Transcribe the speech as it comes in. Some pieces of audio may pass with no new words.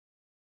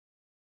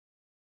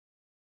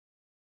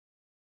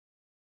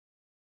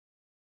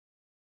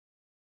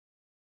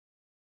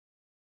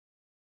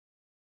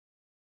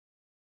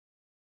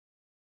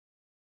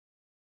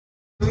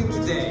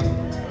Today,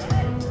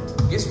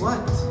 guess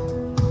what?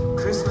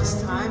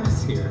 Christmas time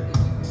is here.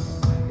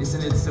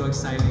 Isn't it so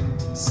exciting?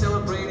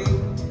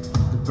 Celebrating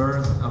the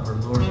birth of our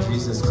Lord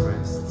Jesus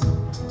Christ.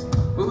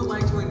 We would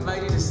like to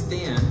invite you to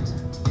stand,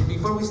 and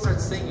before we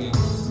start singing,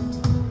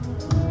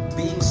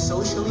 being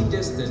socially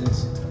distant,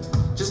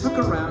 just look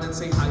around and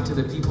say hi to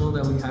the people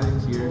that we have in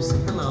here. Say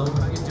hello,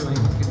 how you doing?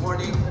 Good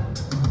morning.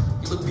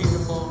 You look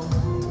beautiful.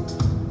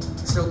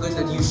 It's so good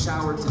that you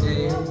showered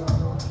today.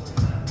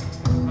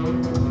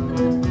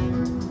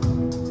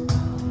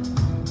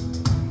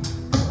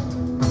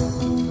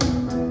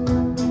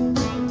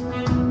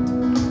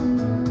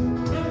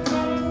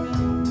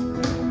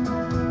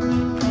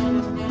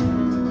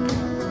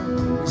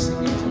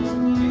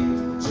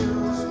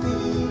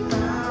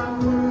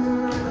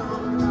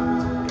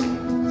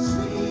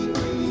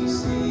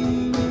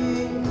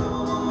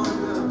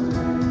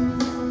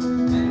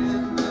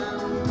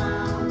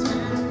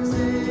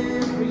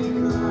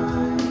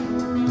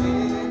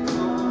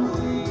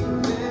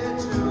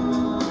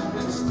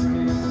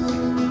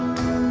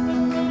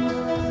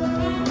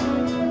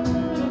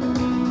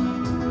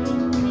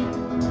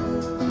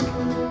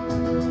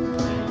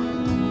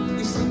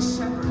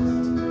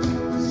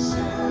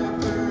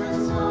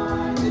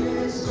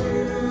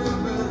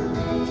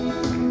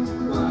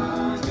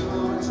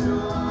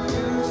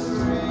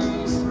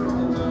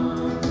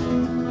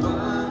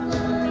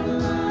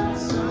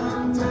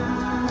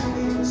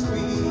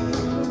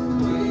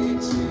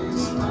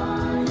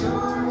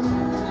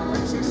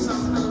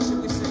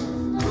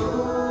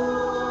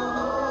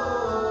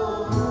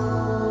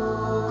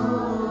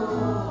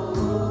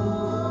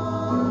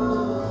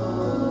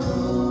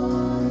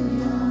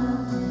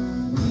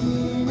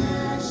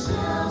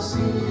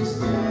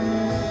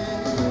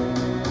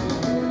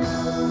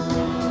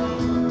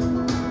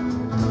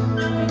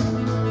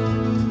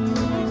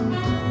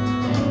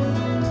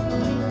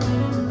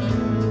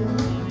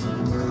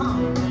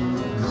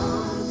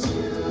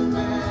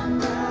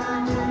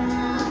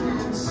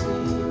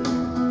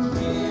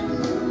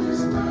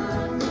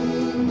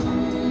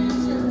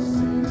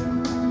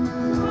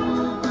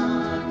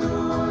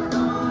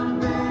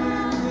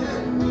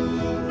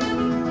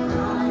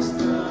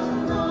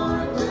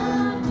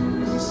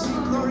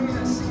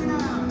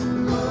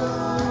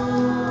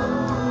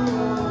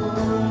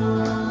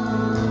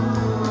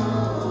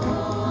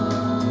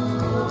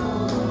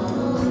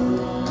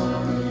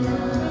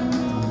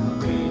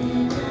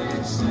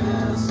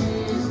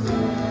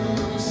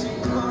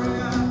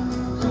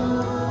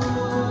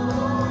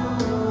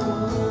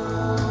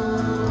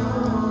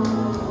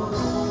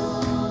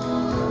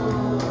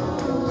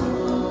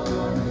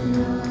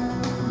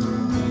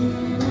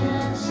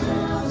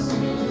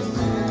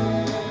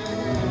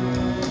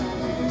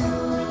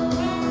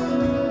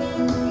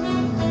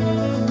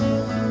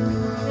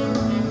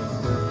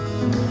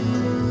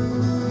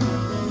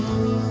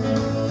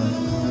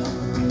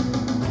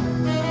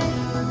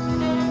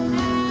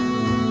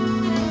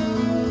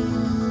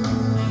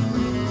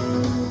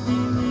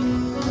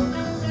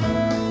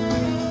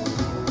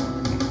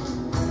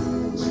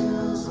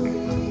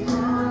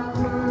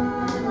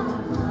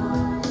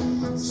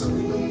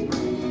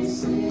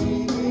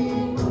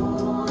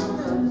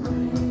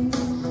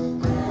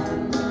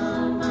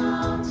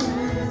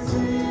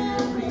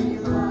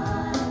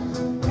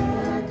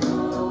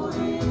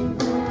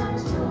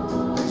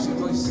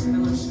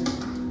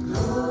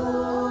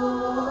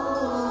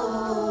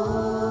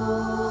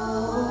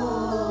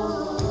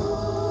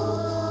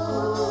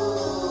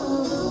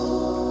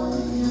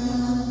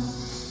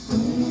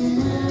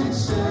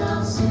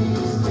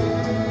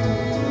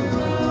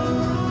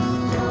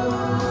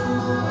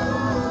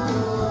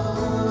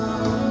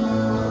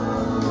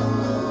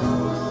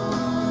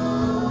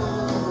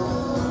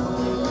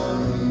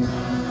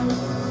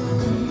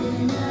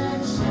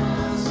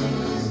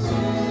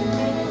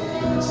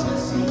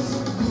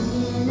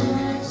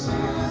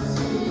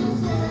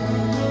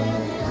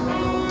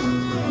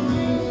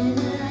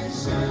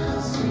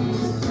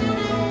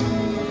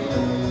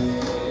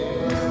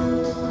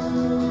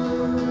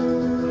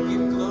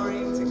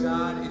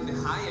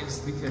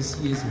 Because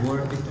he is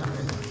worthy of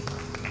it.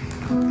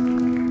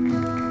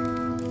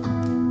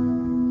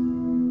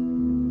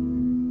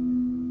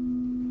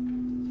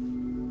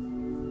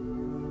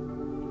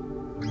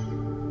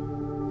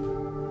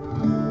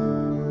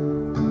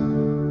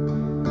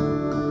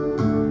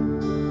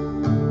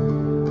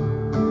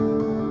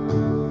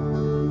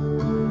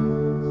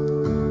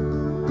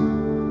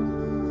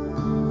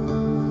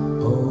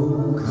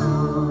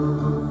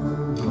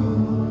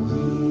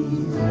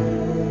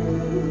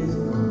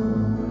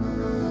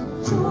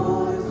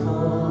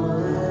 Joyful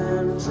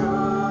and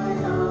triumphant.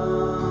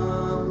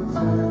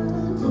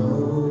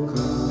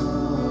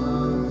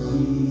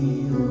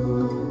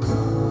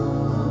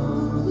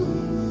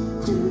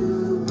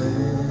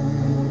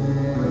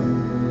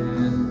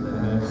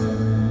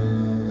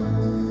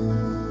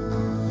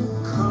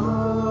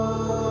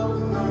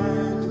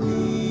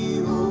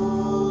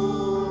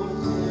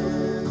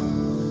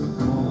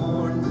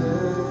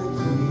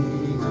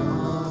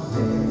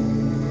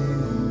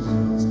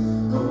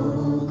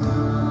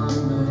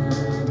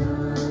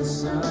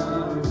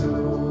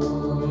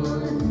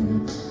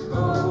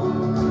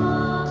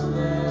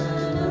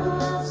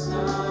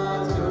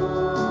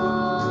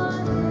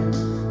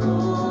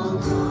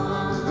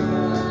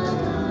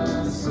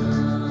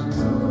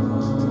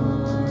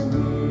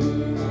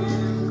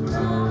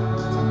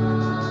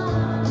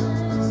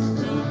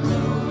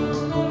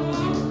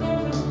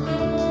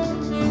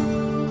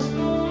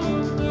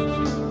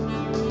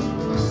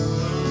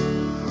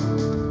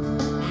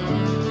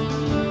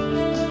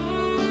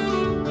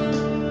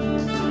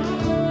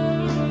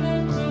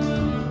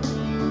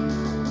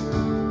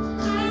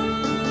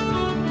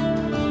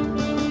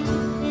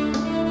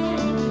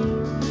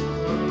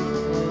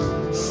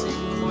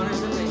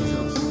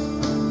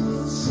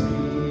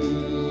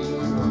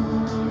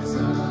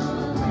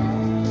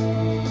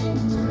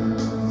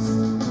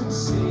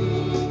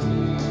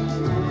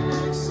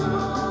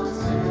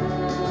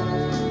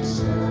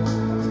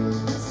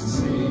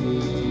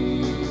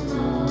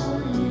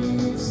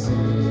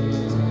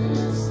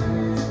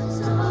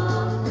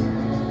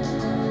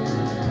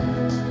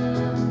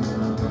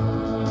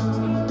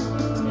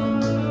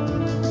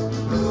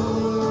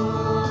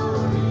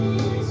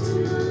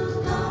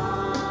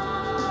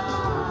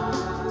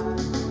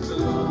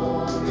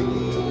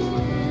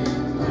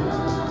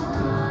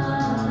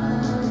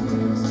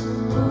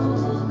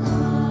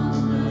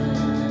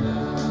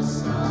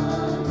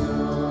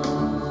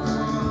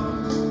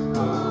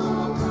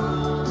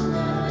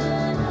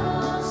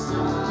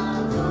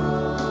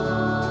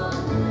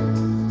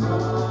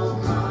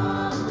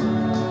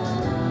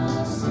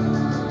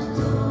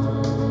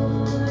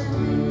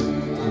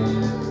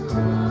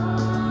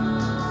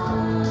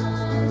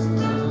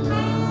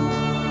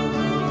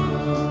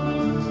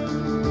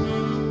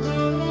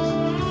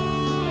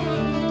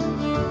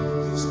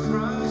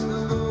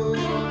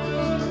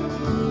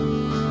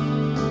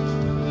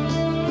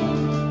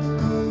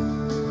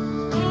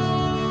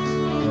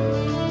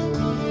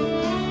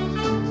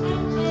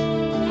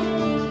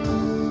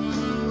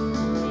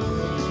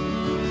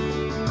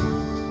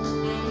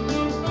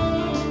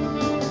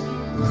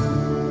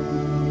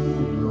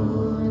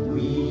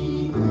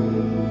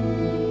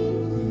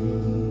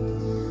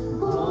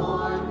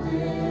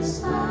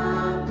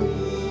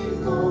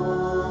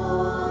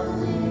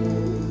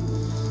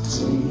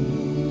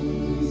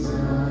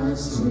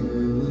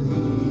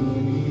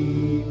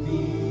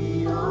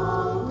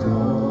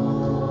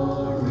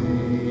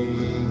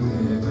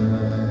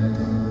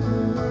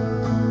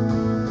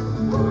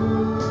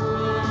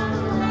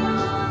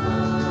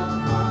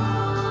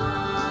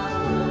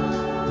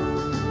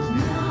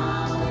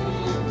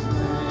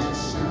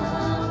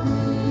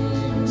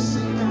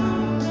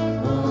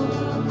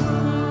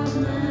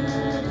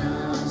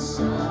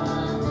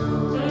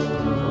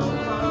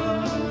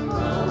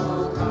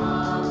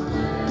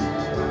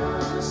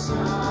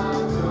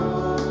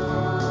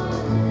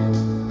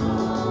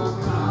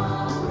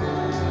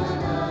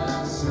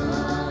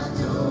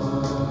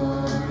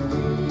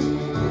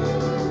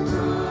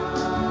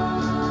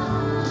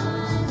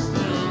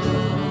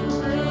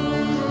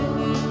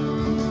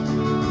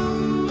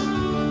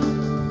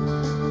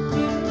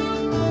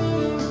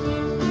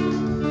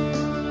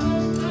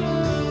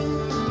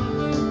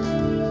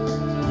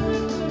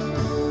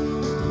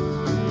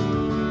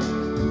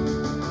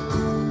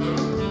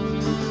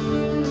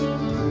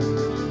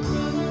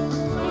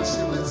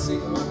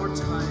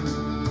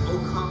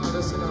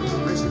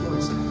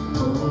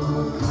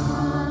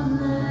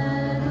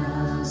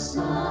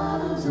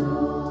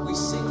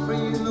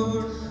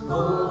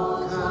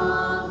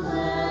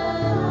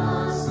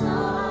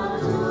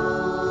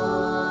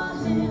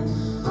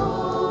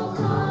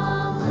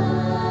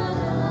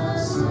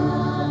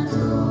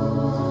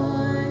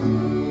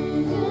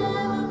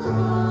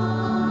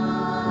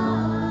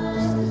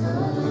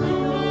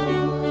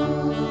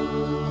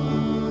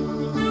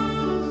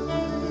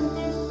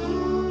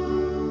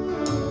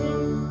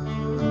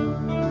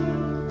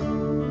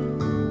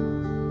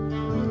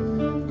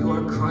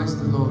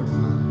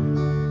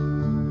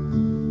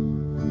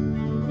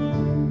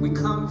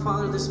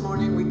 Lord, this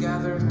morning we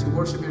gather to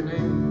worship your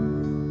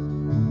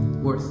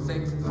name. We're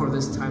thankful for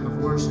this time of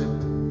worship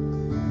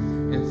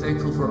and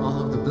thankful for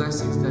all of the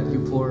blessings that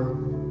you pour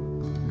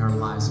in our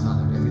lives,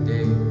 Father, every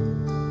day,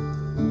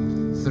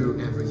 through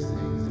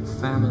everything,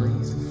 through family,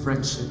 through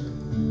friendship,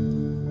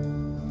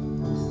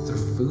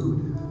 through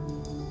food,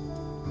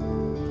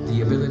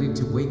 the ability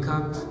to wake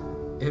up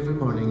every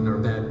morning in our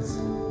beds.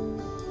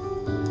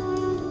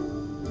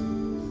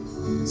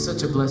 It's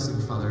such a blessing,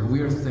 Father.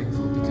 We are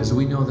thankful because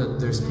we know that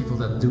there's people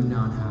that do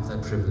not have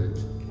that privilege.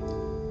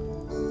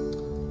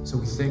 So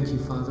we thank you,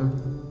 Father.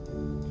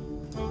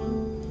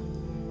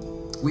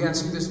 We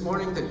ask you this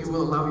morning that you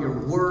will allow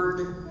your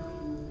word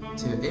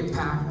to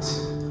impact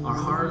our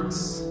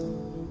hearts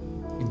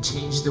and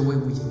change the way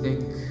we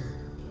think,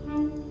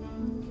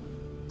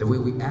 the way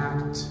we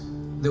act,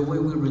 the way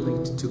we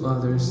relate to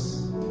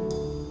others,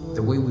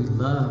 the way we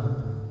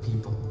love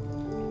people.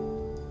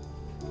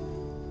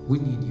 We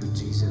need you,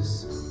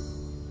 Jesus.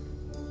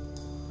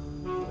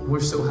 We're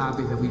so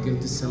happy that we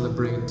get to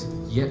celebrate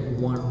yet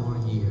one more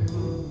year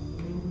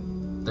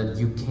that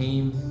you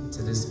came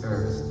to this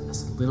earth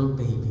as a little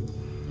baby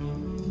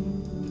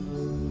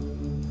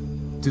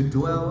to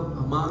dwell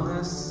among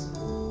us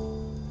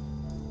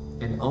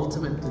and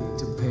ultimately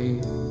to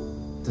pay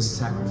the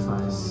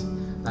sacrifice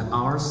that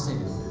our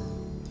sin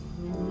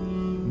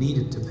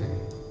needed to pay.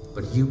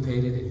 But you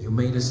paid it and you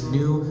made us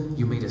new,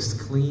 you made us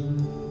clean.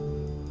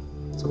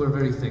 So we're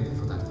very thankful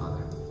for that, Father.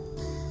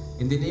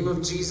 In the name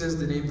of Jesus,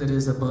 the name that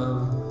is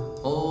above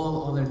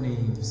all other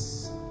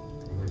names,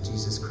 the name of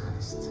Jesus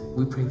Christ,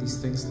 we pray these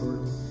things,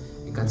 Lord.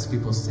 And God's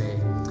people say,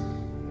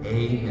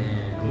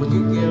 amen. Will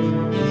you give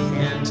a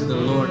hand to the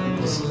Lord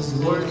because he's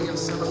worthy of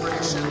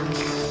celebration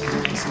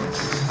and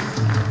exaltation.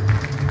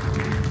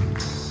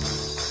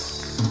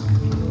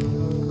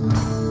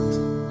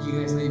 You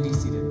guys may be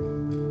seated.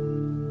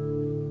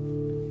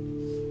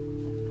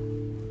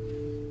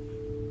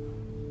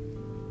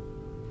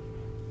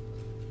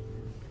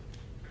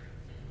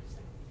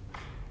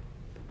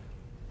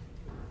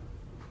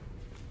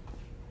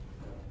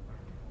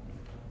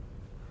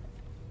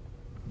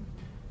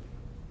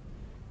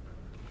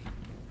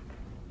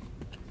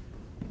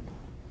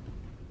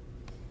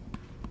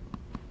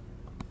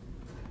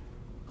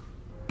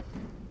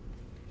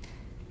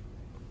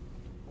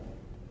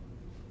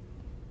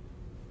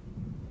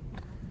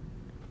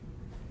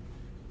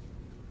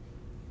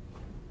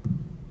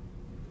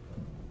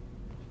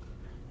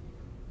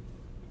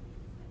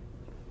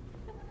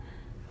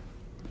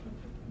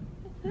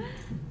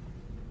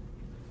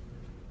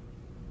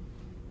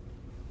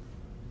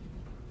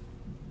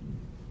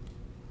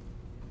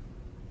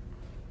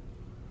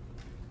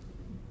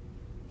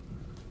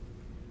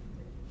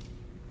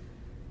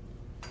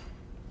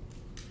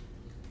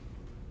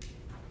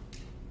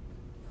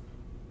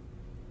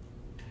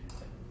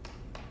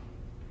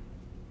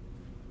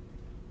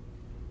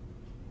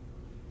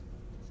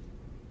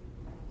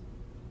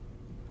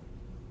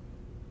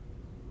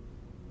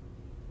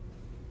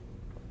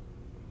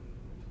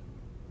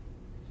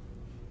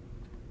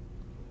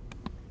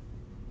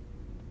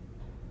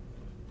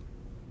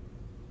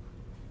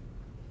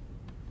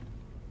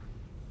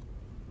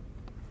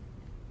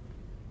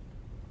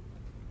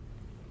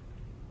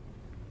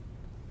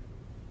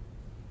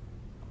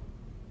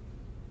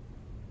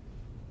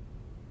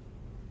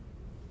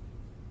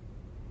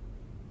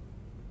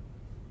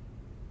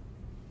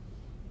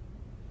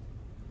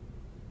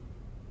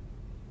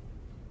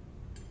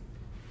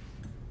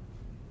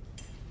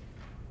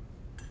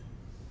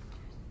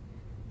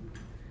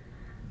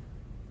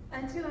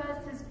 Unto us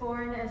is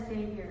born a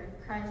Savior,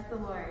 Christ the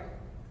Lord.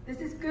 This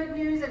is good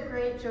news of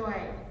great joy.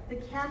 The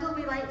candle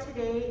we light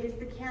today is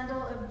the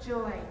candle of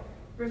joy,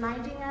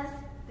 reminding us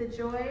the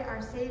joy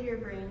our Savior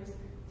brings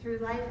through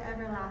life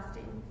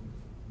everlasting.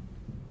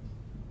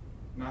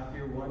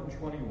 Matthew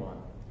 1:21.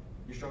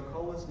 You shall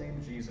call his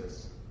name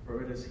Jesus,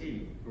 for it is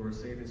he who will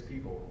save his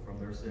people from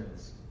their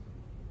sins.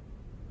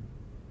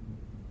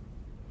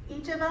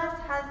 Each of us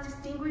has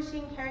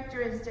distinguishing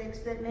characteristics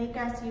that make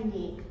us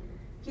unique.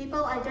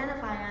 People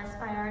identify us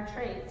by our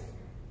traits.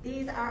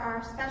 These are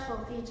our special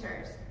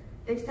features.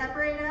 They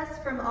separate us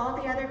from all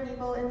the other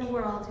people in the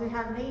world who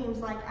have names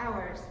like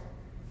ours.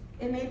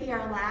 It may be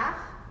our laugh,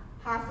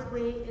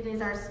 possibly it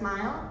is our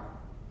smile,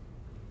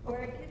 or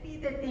it could be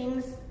the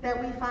things that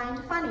we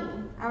find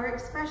funny, our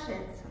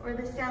expressions, or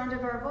the sound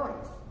of our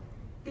voice.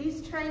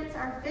 These traits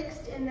are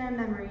fixed in their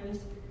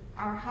memories,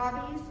 our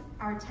hobbies,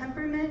 our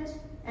temperament,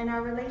 and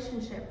our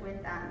relationship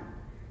with them.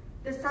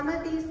 The sum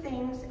of these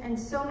things, and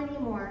so many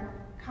more,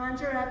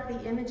 conjure up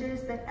the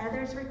images that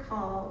others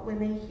recall when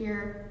they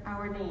hear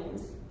our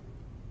names.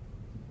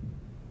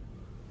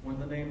 When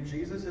the name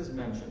Jesus is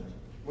mentioned,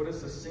 what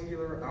is the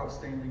singular,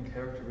 outstanding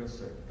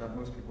characteristic that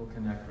most people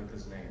connect with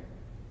his name?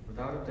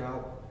 Without a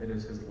doubt, it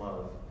is his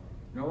love.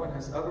 No one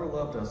has ever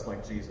loved us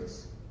like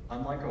Jesus.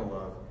 Unlike our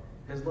love,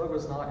 his love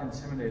is not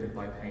intimidated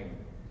by pain.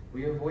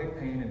 We avoid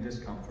pain and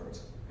discomfort,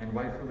 and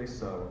rightfully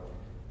so.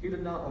 He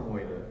did not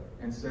avoid it.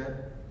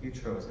 Instead, he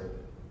chose it.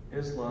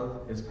 His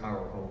love is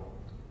powerful.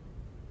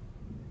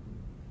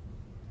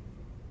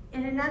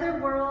 In another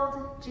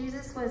world,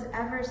 Jesus was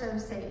ever so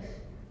safe.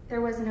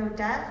 There was no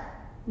death,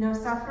 no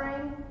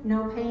suffering,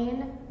 no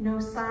pain,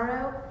 no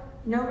sorrow,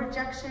 no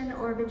rejection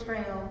or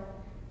betrayal.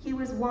 He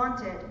was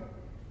wanted,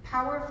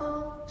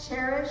 powerful,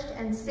 cherished,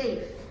 and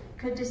safe,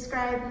 could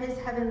describe his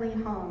heavenly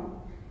home.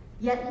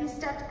 Yet he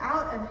stepped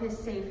out of his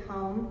safe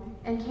home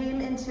and came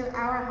into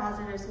our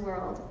hazardous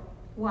world.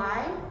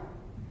 Why?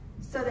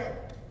 So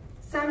that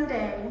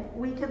someday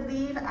we could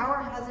leave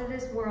our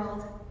hazardous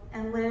world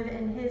and live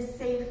in his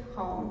safe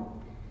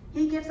home.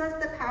 He gives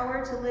us the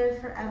power to live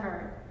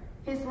forever.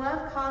 His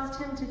love caused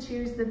him to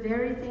choose the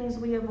very things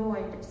we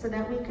avoid so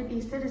that we could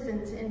be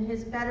citizens in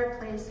his better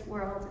placed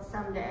world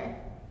someday.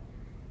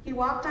 He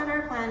walked on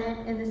our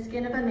planet in the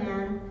skin of a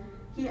man.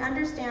 He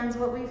understands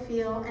what we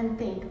feel and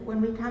think when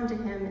we come to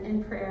him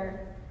in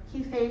prayer.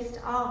 He faced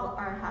all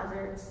our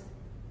hazards.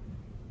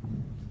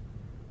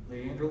 The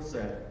angel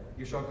said,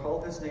 "You shall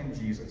call his name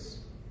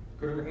Jesus."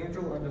 Could an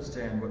angel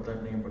understand what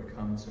that name would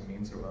come to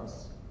mean to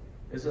us?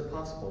 Is it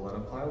possible that a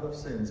pile of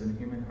sins and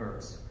human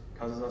hurts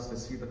causes us to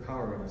see the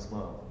power in his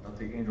love that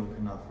the angel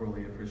cannot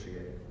fully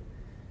appreciate?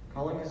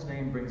 Calling his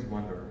name brings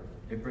wonder,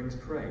 it brings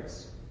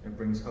praise, it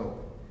brings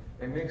hope.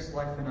 It makes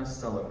life in us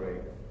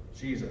celebrate.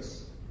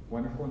 Jesus,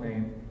 wonderful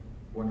name,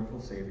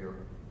 wonderful Savior,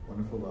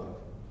 wonderful love.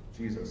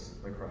 Jesus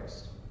the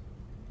Christ.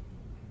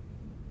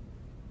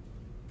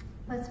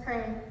 Let's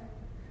pray.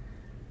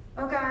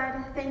 Oh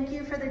God, thank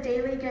you for the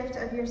daily gift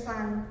of your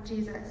Son,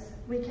 Jesus.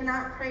 We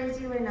cannot praise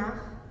you enough.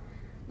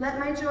 Let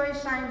my joy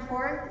shine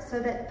forth so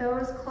that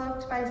those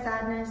cloaked by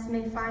sadness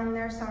may find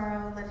their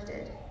sorrow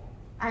lifted.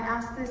 I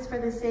ask this for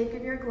the sake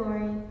of your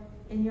glory.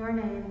 In your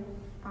name,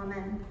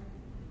 amen.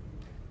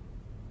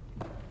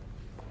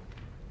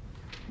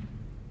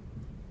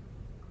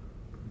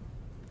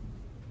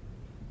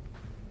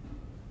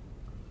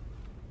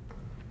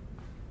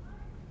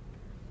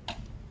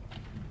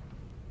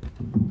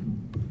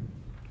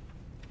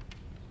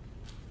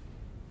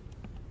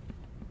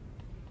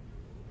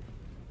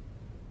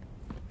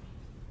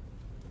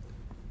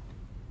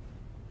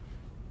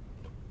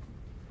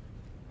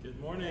 Good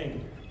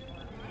morning.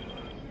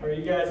 How are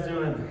you guys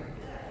doing?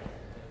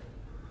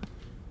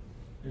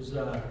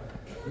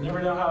 You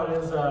never know how it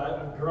is.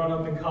 I've grown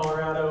up in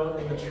Colorado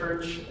in the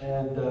church,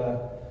 and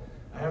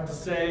I have to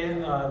say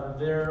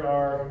there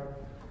are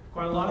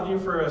quite a lot of you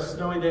for a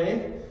snowy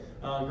day.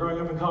 Growing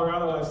up in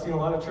Colorado, I've seen a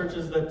lot of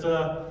churches that,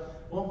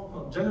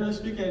 well, generally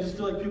speaking, I just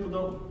feel like people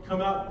don't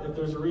come out if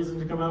there's a reason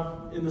to come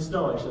out in the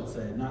snow, I should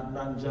say,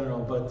 not in general.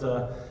 But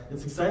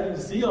it's exciting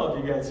to see all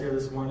of you guys here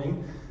this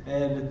morning.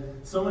 And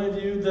so many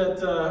of you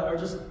that are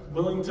just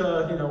willing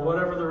to,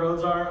 whatever the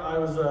roads are. I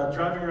was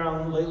driving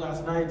around late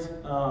last night.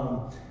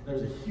 There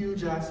was a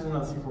huge accident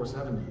on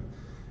C470.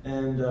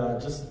 And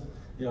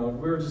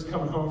we were just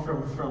coming home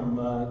from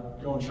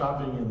going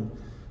shopping, and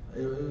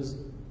it was,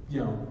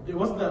 it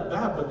wasn't that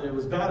bad, but it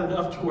was bad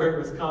enough to where it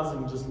was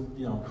causing just,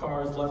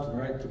 cars left and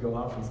right to go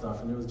off and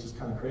stuff. And it was just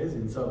kind of crazy.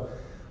 And so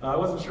I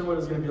wasn't sure what it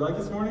was going to be like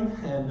this morning.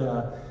 And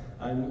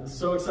I'm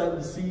so excited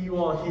to see you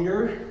all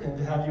here and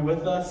to have you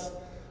with us.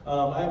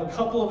 I have a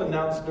couple of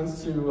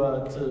announcements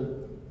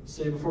to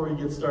say before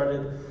we get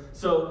started.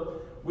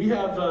 So we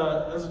have,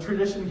 as a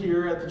tradition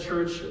here at the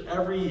church,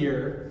 every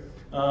year,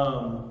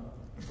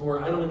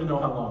 for I don't even know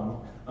how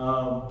long,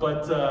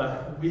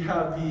 but we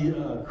have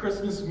the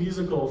Christmas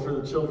musical for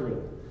the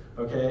children,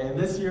 okay? And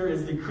this year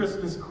is the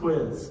Christmas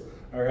quiz,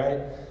 all right?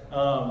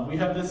 We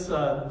have this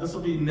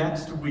will be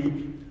next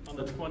week on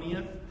the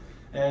 20th,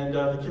 and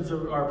the kids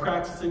are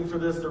practicing for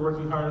this. They're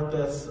working hard at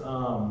this.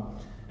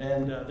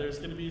 And there's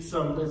going to be it's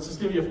just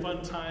going to be a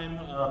fun time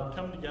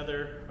coming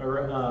together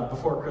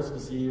before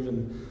Christmas Eve,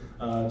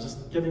 and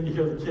just getting to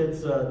hear the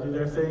kids do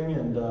their thing,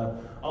 and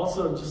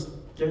also just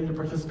getting to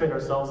participate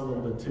ourselves a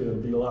little bit too. It'll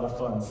be a lot of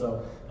fun.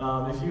 So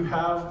if you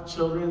have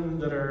children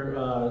that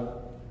are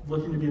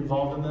looking to be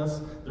involved in this,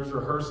 there's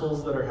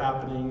rehearsals that are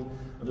happening.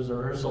 There's a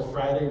rehearsal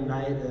Friday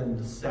night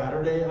and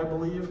Saturday, I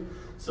believe.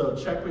 So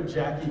check with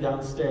Jackie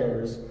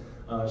downstairs.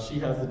 She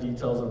has the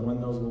details on when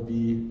those will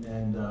be,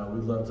 and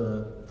we'd love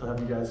to have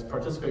you guys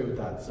participate with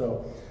that.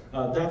 So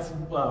that's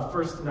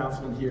first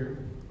announcement here.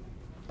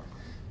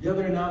 The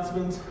other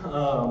announcement,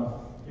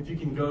 if you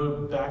can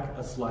go back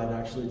a slide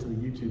actually to the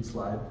YouTube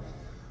slide.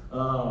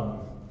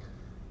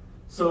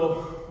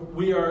 So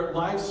we are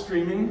live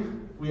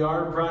streaming. We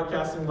are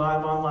broadcasting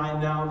live online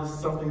now. This is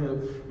something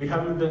that we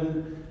haven't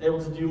been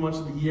able to do much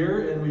of the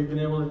year, and we've been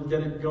able to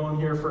get it going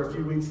here for a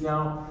few weeks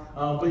now.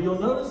 But you'll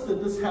notice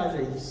that this has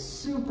a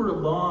super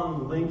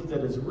long link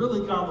that is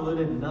really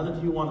convoluted, and none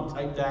of you want to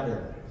type that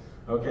in,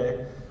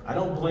 okay? I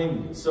don't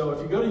blame you. So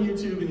if you go to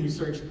YouTube and you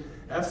search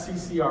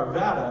FCC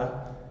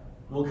Arvada,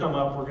 will come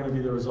up. We're going to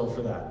be the result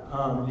for that.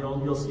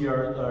 You'll see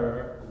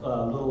our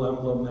little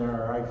emblem there,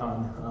 our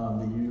icon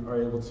that you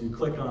are able to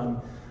click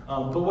on.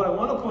 But what I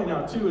want to point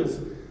out too is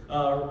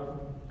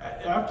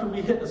after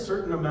we hit a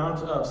certain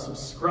amount of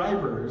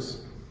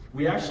subscribers,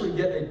 we actually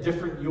get a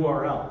different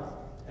URL,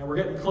 and we're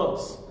getting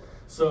close.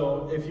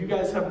 So if you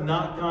guys have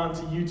not gone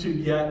to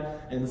YouTube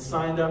yet and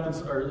signed up and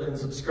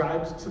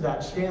subscribed to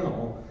that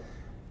channel,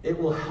 it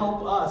will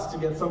help us to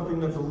get something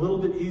that's a little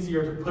bit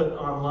easier to put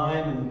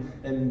online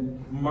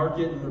and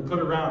market and put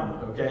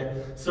around,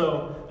 okay?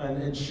 So,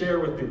 and share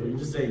with people. You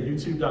just say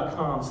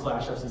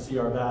youtube.com/FCC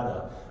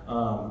Arvada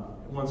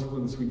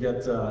once we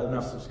get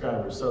enough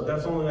subscribers. So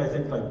that's only, I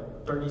think,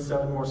 like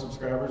 37 more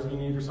subscribers we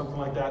need or something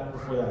like that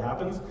before that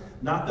happens.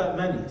 Not that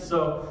many.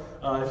 So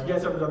if you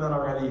guys haven't done that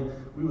already,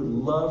 we would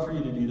love for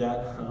you to do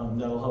that.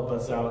 That'll help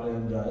us out,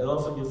 and it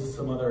also gives us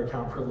some other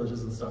account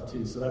privileges and stuff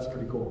too, so that's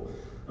pretty cool.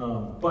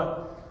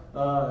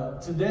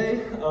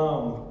 Today,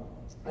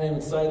 I am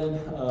excited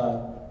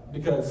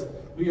because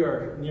we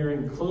are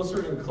nearing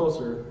closer and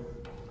closer.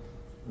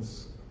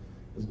 This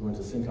is going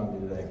to sync on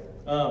me today.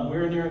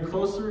 We're nearing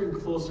closer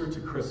and closer to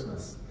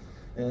Christmas.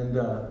 And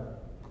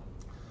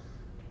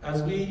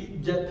as we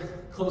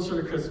get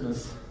closer to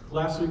Christmas,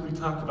 last week we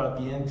talked about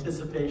the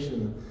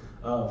anticipation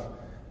of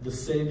the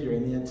Savior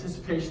and the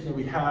anticipation that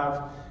we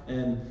have,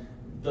 and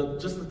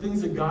just the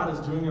things that God is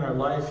doing in our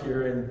life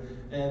here.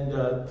 And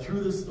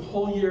through this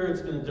whole year,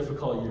 it's been a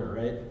difficult year,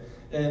 right?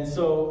 And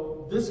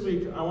so this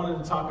week, I wanted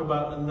to talk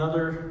about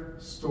another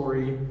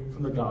story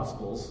from the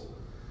Gospels.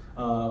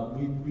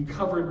 We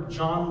covered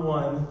John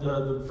 1,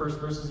 the first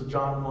verses of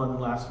John 1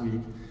 last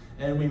week,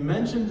 and we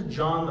mentioned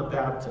John the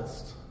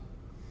Baptist.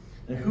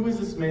 And who is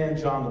this man,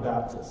 John the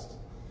Baptist?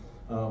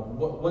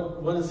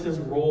 What is his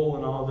role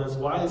in all of this?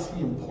 Why is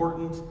he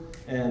important?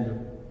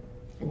 And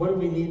what do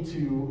we need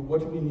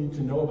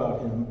to know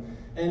about him?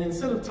 And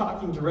instead of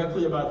talking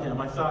directly about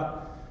him, I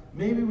thought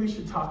maybe we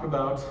should talk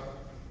about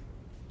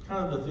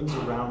kind of the things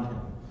around him.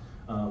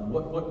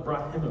 What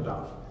brought him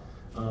about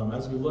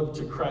as we look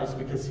to Christ,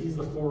 because he's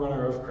the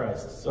forerunner of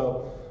Christ.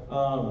 So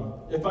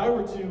if I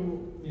were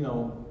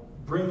to,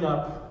 bring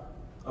up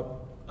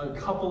a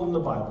couple in the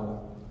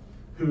Bible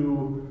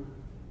who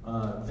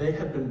they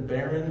had been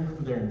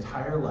barren their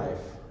entire life.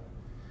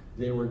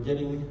 They were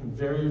getting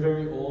very,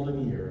 very old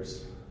in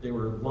years. They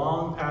were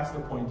long past the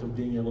point of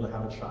being able to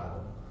have a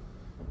child.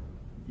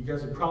 You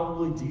guys would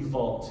probably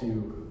default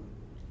to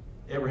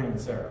Abraham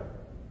and Sarah,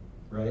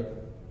 right?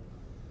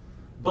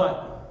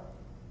 But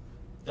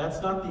that's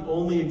not the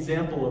only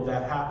example of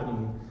that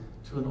happening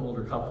to an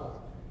older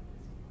couple.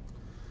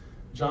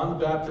 John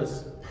the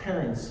Baptist's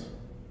parents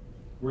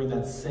were in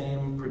that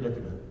same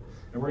predicament.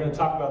 And we're going to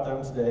talk about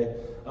them today.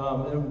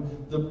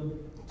 And the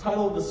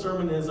title of the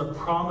sermon is A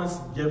Promise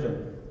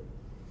Given.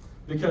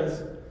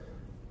 Because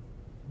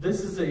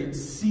this is a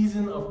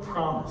season of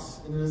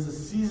promise. And it is a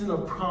season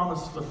of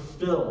promise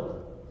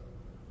fulfilled.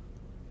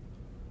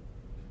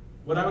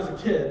 When I was a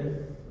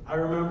kid, I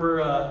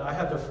remember I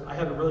had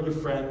a really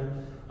good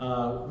friend.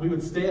 We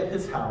would stay at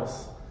his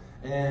house.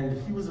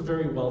 And he was a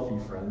very wealthy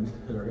friend,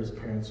 or his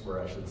parents were,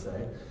 I should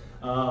say.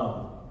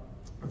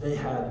 They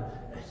had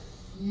a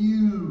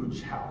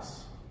huge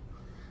house.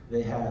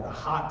 They had a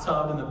hot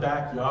tub in the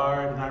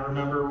backyard, and I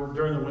remember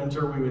during the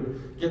winter we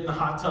would get in the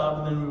hot tub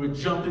and then we would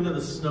jump into the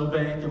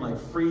snowbank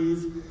and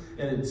freeze, and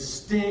it'd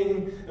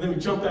sting, and then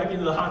we'd jump back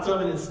into the hot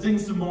tub and it'd sting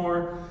some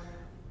more.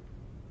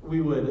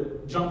 We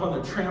would jump on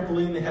the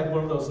trampoline. They had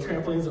one of those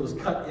trampolines that was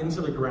cut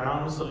into the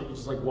ground so that you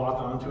just walk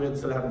onto it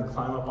instead of having to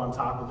climb up on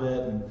top of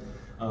it. And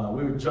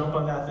we would jump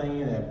on that thing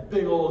in a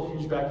big old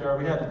huge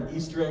backyard. We had an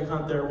Easter egg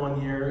hunt there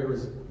one year. It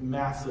was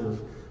massive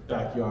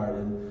backyard.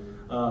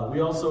 And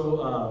we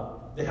also,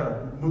 they had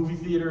a movie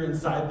theater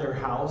inside their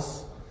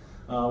house.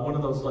 One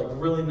of those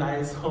really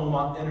nice home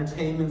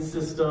entertainment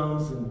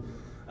systems. And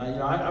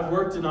I've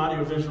worked in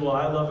audiovisual.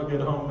 I love a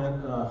good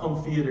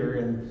home theater.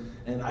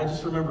 And I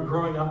just remember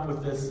growing up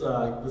with this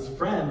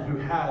friend who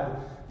had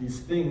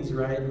these things,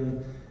 right?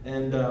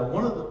 And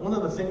one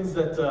of the things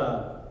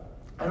that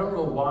I don't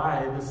know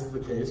why this is the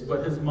case,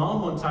 but his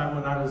mom one time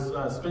when I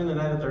was spending the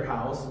night at their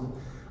house,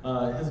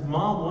 and his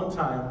mom one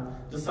time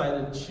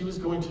decided she was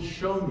going to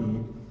show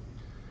me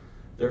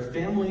their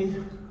family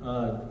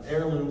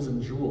heirlooms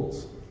and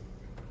jewels.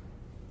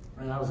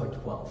 And I was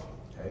 12,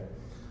 okay?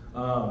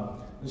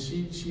 And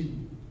she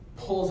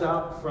pulls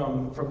out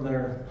from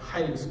their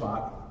hiding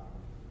spot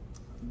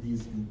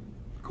these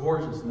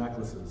gorgeous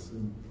necklaces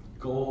and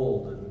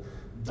gold and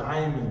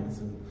diamonds,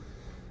 and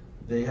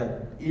they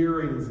had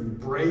earrings and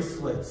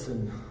bracelets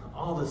and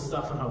all this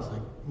stuff. And I was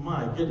like,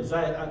 my goodness,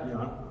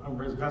 I'm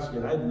raised pastor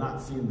kid. I had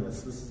not seen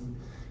this.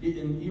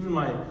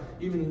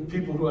 Even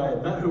people who I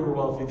had met who were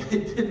wealthy, they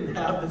didn't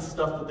have this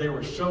stuff that they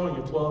were showing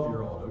a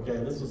 12-year-old.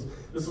 Okay, this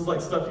was like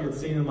stuff you had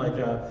seen in like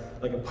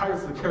a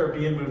Pirates of the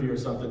Caribbean movie or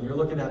something. You're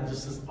looking at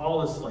just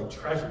all this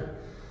treasure,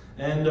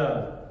 and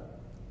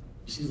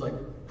she's like,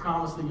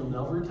 promise that you'll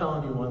never tell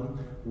anyone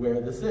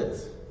where this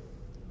is.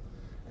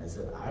 I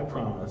said, I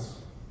promise.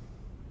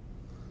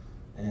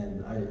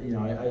 And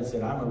I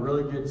said, I'm a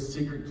really good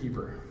secret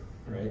keeper,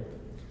 right?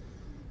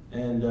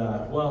 And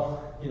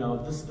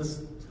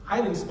this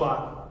hiding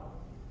spot,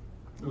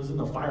 it was in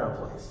the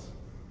fireplace.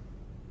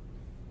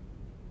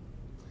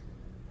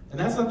 And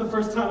that's not the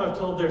first time I've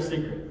told their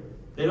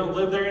secret. They don't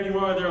live there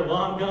anymore. They're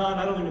long gone.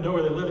 I don't even know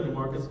where they live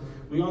anymore because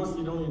we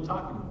honestly don't even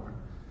talk anymore.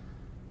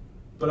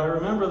 But I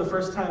remember the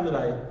first time that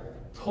I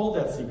told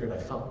that secret, I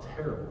felt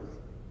terrible.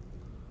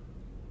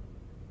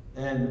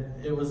 And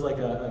it was like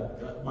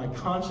my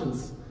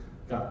conscience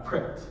got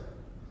pricked.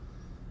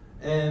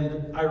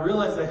 And I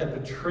realized I had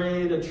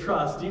betrayed a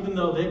trust, even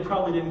though they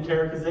probably didn't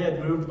care because they had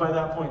moved by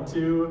that point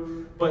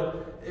too.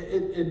 But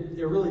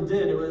it really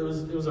did. It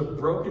was a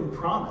broken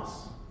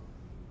promise.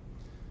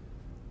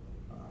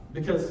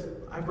 Because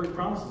I break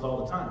promises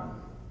all the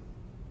time.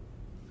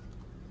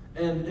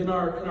 And in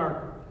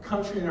our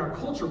country, in our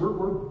culture,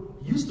 we're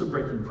used to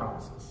breaking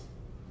promises.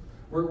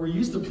 We're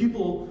used to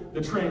people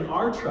betraying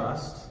our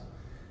trust,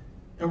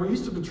 and we're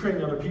used to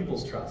betraying other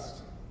people's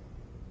trust.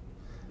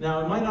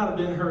 Now, it might not have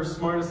been her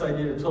smartest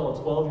idea to tell a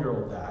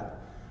 12-year-old that,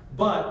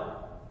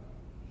 but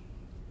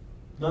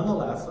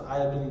nonetheless, I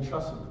had been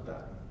entrusted with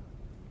that.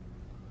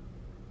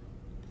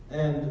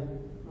 And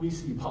we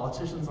see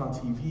politicians on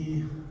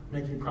TV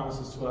making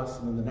promises to us,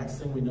 and then the next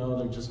thing we know,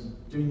 they're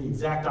just doing the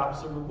exact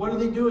opposite. What are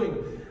they doing?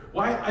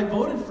 Why? I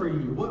voted for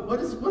you.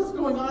 What's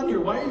going on here?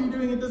 Why are you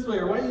doing it this way?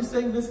 Or why are you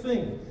saying this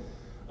thing?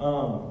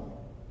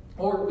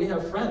 Or we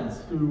have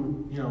friends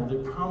who,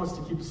 they promise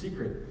to keep a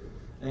secret.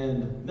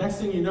 And next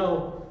thing you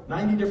know,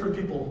 90 different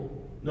people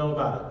know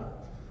about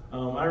it.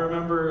 I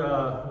remember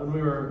when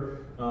we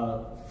were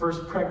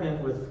first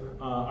pregnant with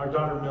our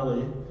daughter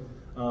Millie,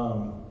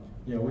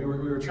 we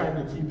were trying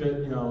to keep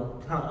it,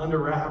 kind of under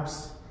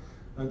wraps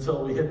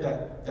until we hit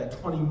that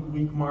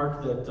 20-week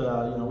mark that,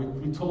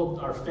 we told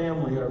our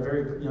family,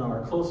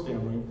 our close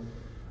family,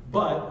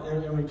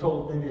 and we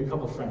told maybe a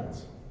couple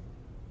friends.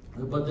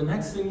 But the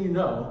next thing you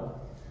know,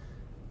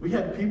 we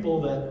had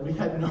people that we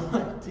had no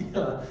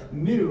idea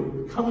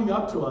knew coming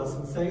up to us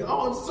and saying,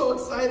 "Oh, I'm so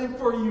excited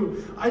for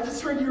you. I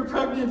just heard you were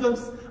pregnant.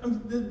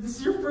 This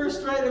is your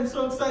first, right? I'm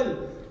so excited."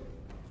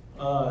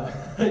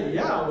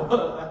 Yeah,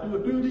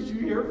 who did you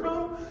hear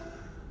from?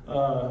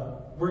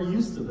 We're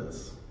used to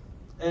this.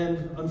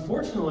 And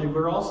unfortunately,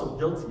 we're also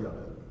guilty of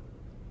it.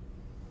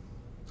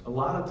 A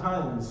lot of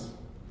times,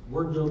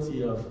 we're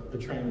guilty of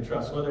betraying the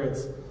trust, whether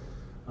it's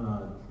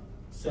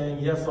saying,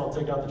 "Yes, I'll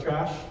take out the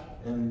trash,"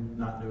 and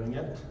not doing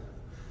it.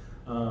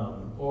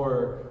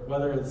 Or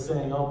whether it's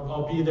saying,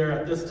 I'll be there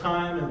at this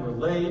time and we're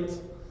late.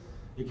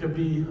 It could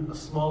be a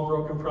small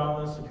broken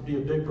promise. It could be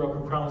a big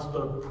broken promise.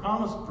 But a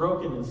promise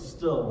broken is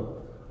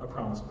still a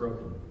promise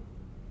broken.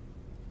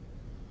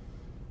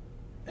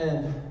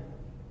 And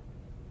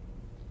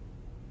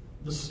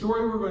the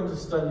story we're going to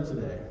study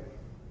today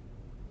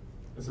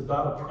is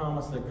about a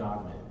promise that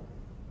God made.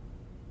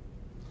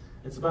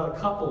 It's about a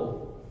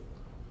couple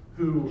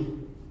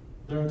who,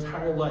 their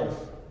entire life,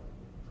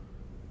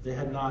 they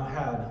had not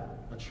had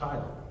a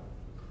child.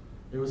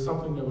 It was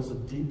something that was a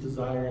deep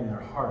desire in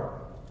their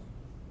heart.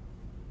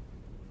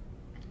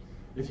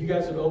 If you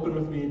guys would open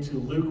with me to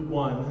Luke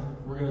 1,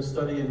 we're going to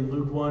study in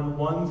Luke 1,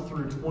 1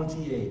 through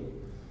 28.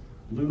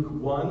 Luke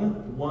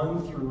 1,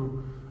 1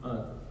 through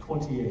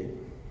 28.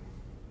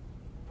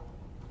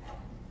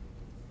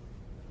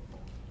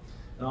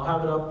 And I'll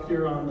have it up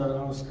here on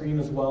the screen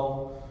as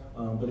well.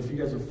 But if you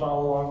guys would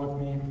follow along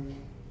with me.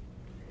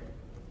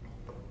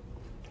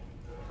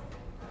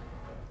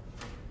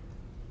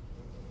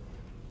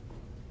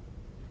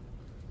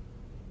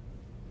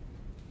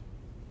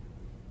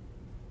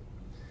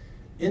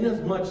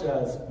 Inasmuch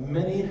as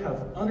many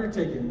have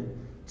undertaken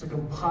to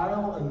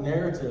compile a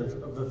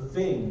narrative of the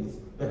things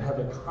that have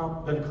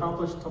been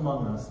accomplished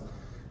among us,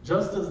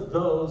 just as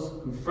those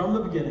who from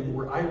the beginning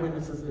were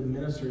eyewitnesses and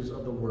ministers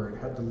of the word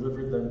have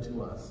delivered them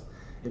to us.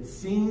 It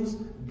seems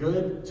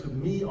good to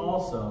me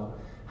also,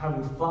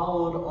 having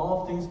followed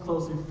all things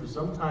closely for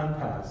some time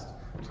past,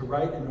 to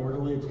write an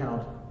orderly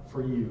account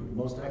for you,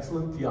 most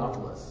excellent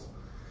Theophilus,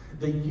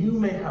 that you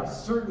may have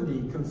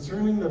certainty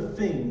concerning the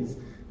things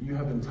you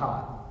have been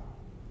taught.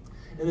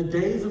 In the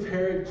days of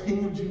Herod,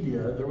 king of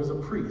Judea, there was a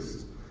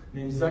priest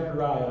named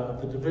Zechariah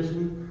of the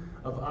division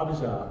of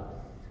Abijah,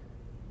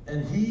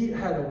 and he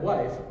had a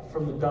wife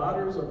from the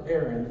daughters of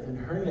Aaron, and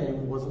her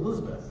name was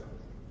Elizabeth.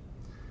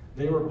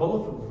 They were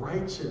both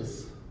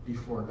righteous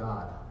before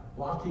God,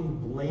 walking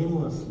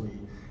blamelessly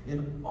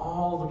in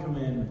all the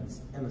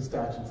commandments and the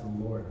statutes of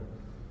the Lord.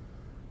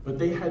 But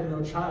they had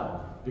no child,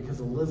 because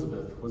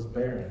Elizabeth was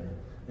barren,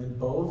 and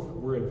both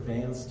were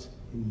advanced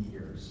in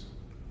years.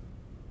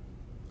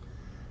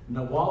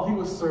 Now, while he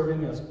was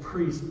serving as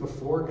priest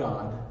before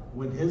God,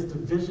 when his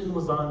division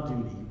was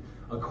on duty,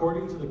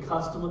 according to the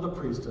custom of the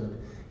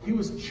priesthood, he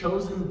was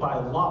chosen by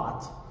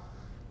lot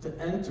to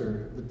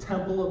enter the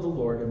temple of the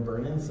Lord and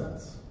burn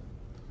incense.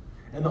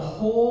 And the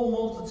whole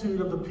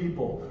multitude of the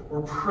people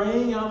were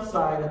praying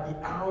outside at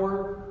the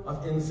hour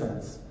of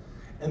incense.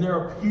 And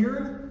there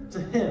appeared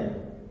to him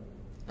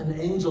an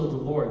angel of the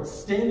Lord,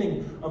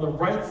 standing on the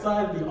right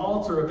side of the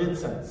altar of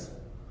incense.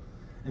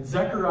 And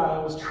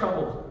Zechariah was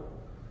troubled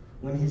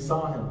when he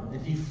saw him,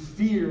 and he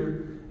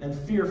feared, and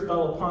fear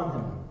fell upon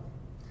him.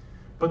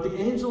 But the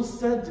angel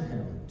said to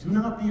him, "Do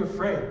not be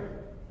afraid,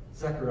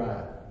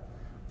 Zechariah,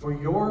 for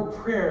your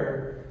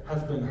prayer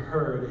has been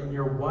heard, and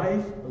your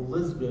wife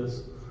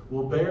Elizabeth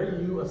will bear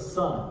you a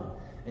son,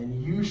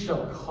 and you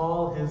shall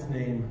call his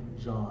name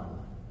John.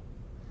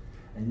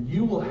 And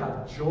you will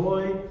have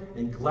joy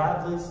and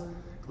gladness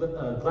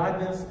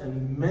gladness,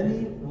 and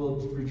many will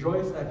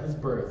rejoice at his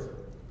birth.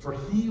 For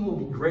he will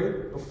be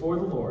great before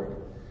the Lord,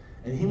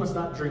 and he must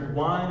not drink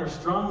wine or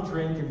strong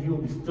drink, and he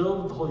will be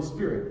filled with the Holy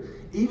Spirit,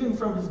 even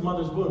from his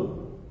mother's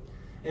womb.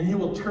 And he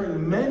will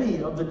turn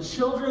many of the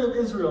children of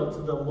Israel to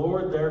the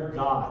Lord their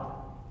God.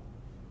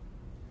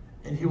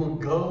 And he will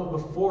go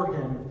before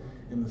him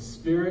in the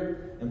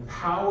spirit and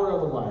power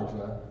of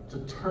Elijah to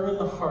turn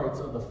the hearts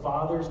of the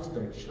fathers to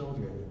their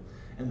children,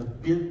 and the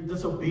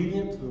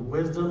disobedient to the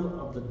wisdom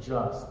of the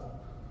just,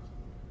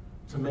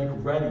 to make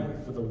ready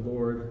for the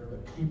Lord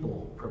a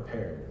people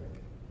prepared.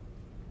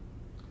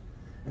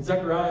 And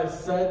Zechariah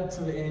said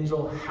to the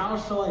angel, "How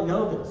shall I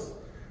know this?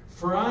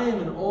 For I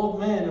am an old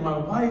man, and my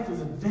wife is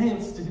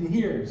advanced in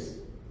years."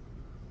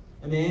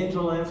 And the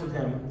angel answered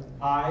him,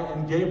 "I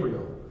am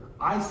Gabriel.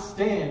 I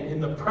stand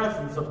in the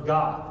presence of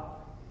God,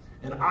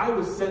 and I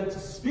was sent to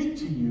speak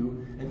to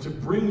you and to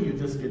bring you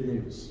this good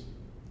news.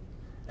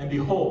 And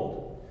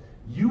behold,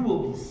 you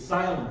will be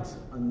silent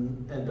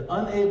and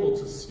unable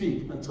to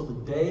speak until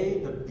the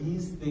day that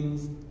these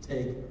things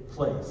take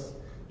place,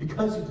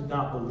 because you did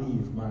not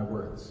believe my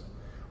words,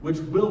 which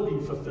will be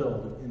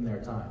fulfilled in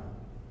their time."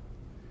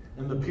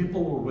 And the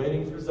people were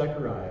waiting for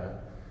Zechariah,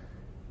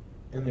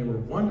 and they were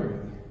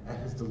wondering at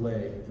his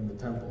delay in the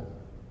temple.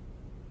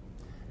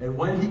 And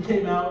when he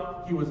came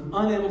out, he was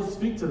unable to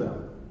speak to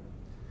them.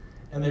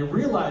 And they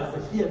realized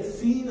that he had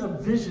seen a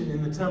vision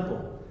in the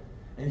temple,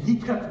 and he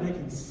kept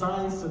making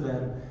signs to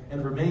them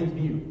and remained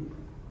mute.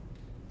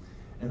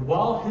 And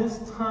while his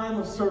time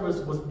of service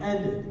was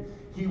ended,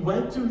 he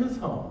went to his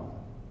home.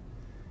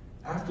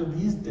 After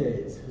these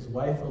days, his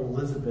wife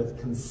Elizabeth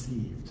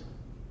conceived.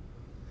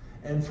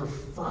 And for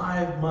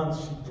 5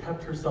 months she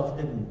kept herself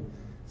hidden,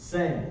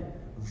 saying,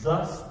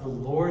 "Thus the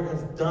Lord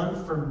has done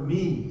for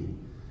me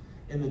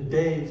in the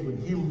days when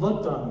he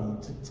looked on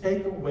me to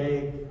take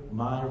away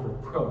my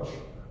reproach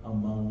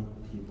among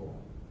people."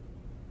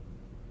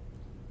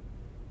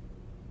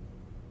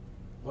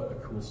 What a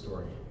cool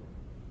story.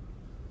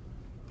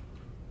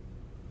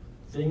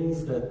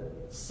 Things that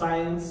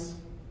science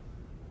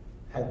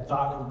had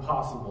thought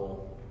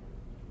impossible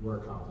were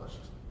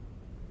accomplished.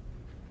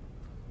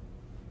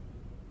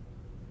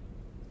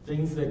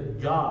 Things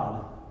that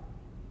God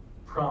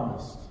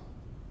promised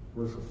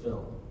were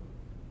fulfilled.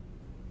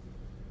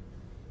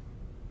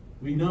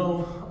 We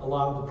know a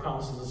lot of the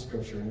promises of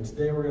Scripture, and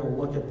today we're going to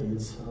look at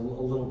these a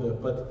little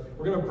bit, but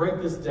we're going to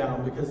break this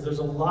down because there's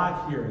a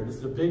lot here. This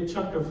is a big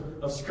chunk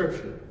of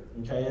Scripture,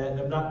 okay? And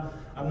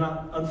I'm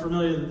not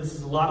unfamiliar that this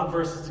is a lot of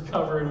verses to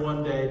cover in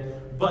one day,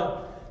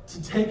 but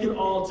to take it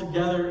all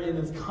together in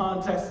its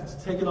context and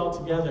to take it all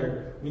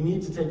together, we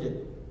need to take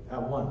it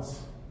at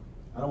once.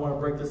 I don't want to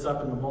break this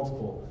up into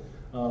multiple.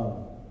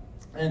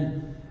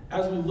 And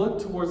as we look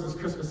towards this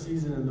Christmas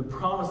season and the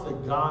promise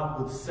that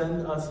God would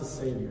send us a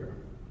Savior,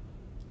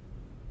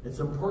 it's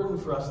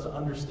important for us to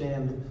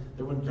understand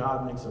that when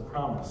God makes a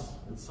promise,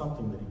 it's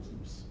something that he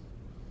keeps.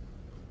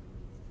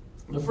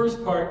 The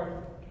first part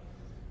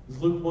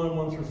is Luke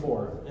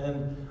 1:1-4.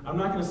 And I'm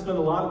not going to spend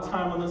a lot of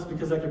time on this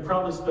because I could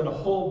probably spend a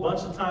whole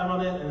bunch of time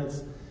on it,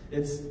 and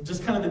it's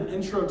just kind of an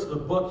intro to the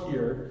book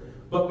here.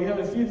 But we have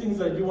a few things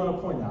that I do want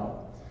to point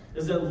out.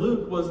 Is that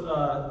Luke was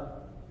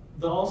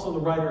also the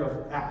writer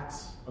of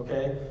Acts,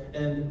 okay?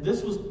 And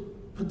this was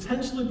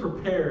potentially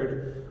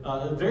prepared,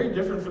 very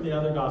different from the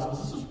other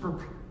Gospels. This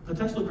was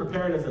potentially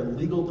prepared as a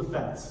legal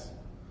defense.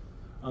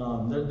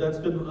 That's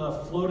been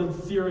a floated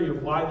theory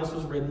of why this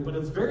was written, but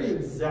it's very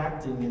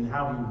exacting in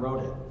how he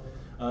wrote it.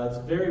 It's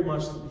very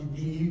much,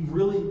 he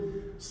really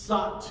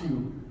sought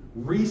to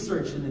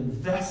research and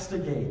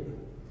investigate,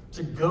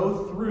 to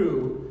go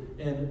through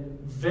and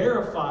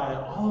verify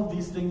all of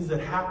these things that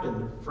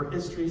happened for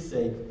history's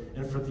sake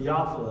and for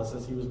Theophilus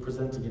as he was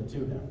presenting it to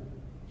him.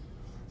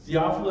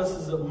 Theophilus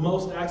is the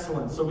most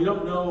excellent, so we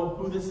don't know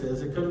who this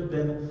is. It could have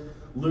been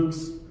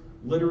Luke's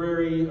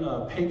literary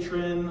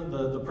patron,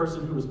 the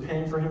person who was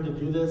paying for him to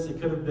do this.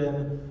 It could have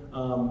been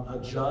a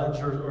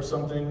judge or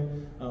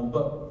something,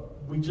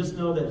 but we just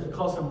know that he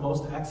calls him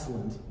most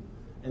excellent,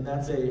 and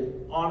that's a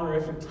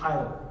honorific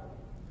title.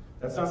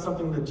 That's not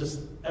something that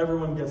just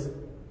everyone gets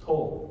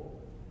told.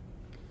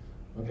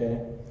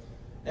 Okay?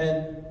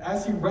 And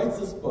as he writes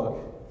this book,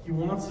 he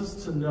wants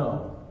us to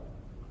know,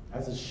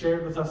 as is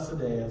shared with us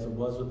today, as it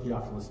was with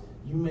Theophilus,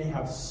 you may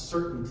have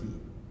certainty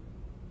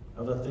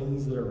of the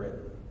things that are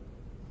written.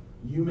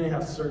 You may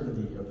have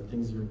certainty of the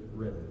things that are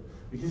written.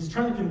 Because he's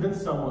trying to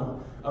convince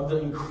someone of the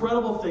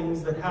incredible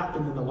things that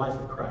happened in the life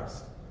of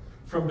Christ.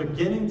 From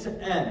beginning to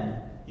end,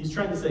 he's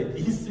trying to say,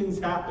 these things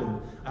happened.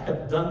 I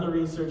have done the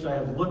research. I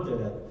have looked at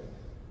it.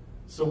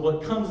 So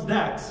what comes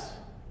next,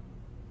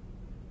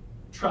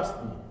 trust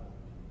me.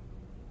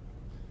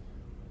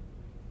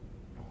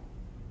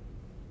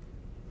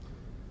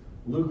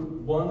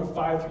 Luke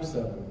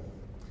 1:5-7.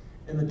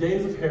 In the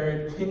days of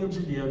Herod, king of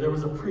Judea, there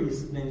was a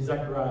priest named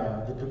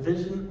Zechariah, the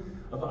division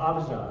of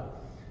Abijah.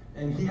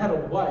 And he had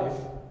a wife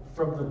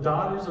from the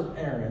daughters of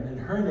Aaron, and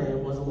her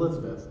name was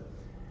Elizabeth.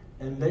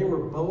 And they were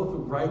both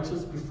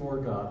righteous before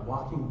God,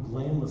 walking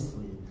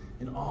blamelessly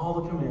in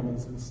all the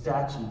commandments and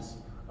statutes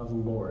of the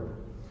Lord.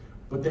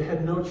 But they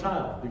had no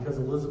child because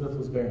Elizabeth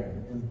was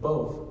barren, and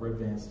both were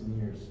advanced in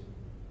years.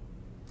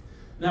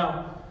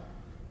 Now,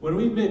 when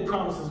we've made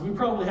promises, we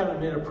probably haven't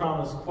made a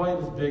promise quite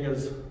as big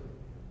as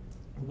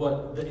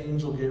what the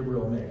angel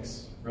Gabriel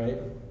makes, right?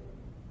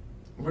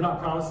 We're not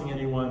promising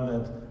anyone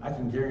that I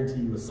can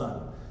guarantee you a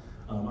son.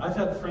 I've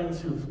had friends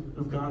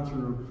who've gone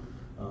through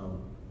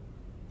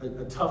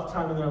a tough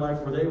time in their life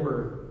where they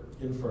were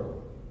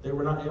infertile. They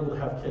were not able to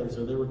have kids,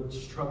 or they were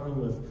struggling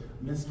with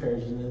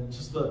miscarriage, and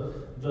just the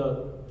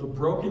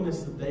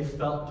brokenness that they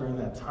felt during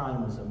that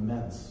time was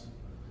immense.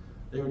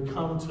 They would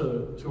come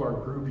to our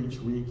group each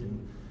week,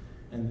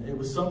 and it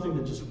was something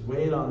that just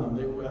weighed on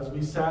them. As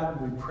we sat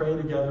and we prayed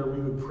together, we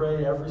would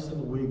pray every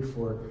single week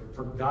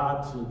for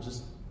God to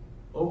just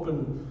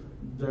open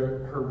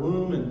her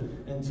womb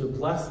and to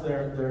bless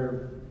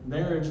their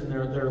marriage and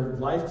their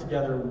life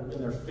together and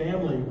their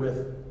family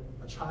with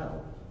a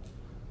child.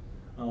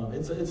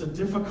 It's a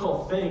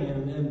difficult thing,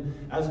 and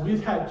as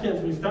we've had kids,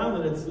 we've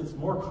found that it's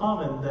more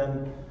common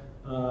than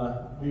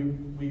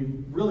we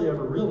really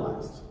ever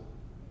realized.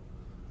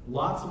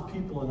 Lots of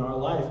people in our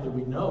life that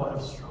we know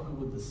have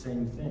struggled with the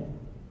same thing.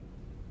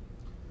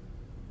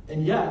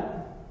 And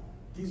yet,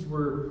 these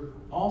were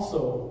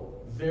also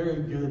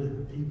very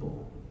good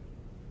people.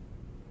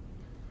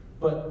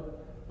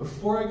 But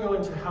before I go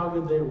into how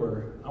good they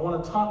were, I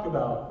want to talk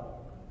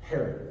about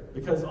Herod.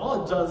 Because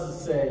all it does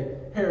is say,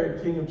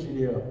 Herod, king of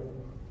Judea.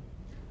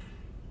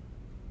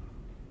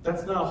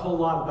 That's not a whole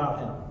lot about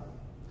him.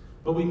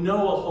 But we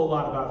know a whole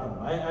lot about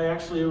him. I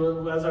actually,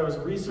 as I was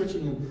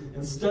researching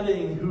and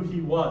studying who he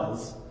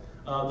was,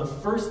 the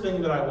first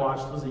thing that I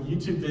watched was a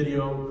YouTube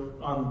video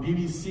on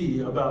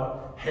BBC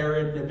about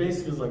Herod. And it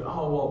basically was like,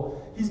 oh,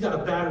 well, he's got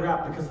a bad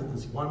rap because of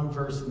this one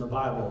verse in the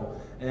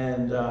Bible.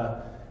 And,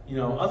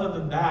 other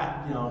than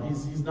that,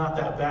 he's not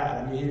that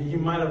bad. I mean, he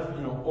might have,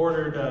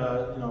 ordered,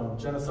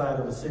 genocide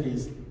of a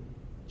city's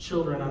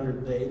children under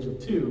the age of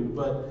 2.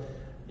 But,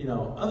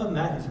 other than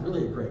that, he's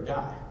really a great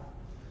guy.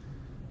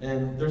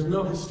 And there's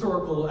no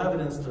historical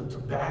evidence to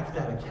back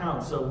that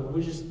account, so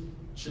we just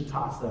should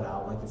toss that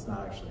out like it's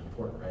not actually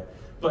important, right?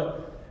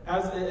 But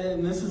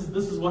this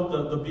is what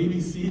the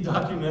BBC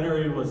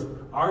documentary was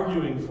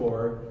arguing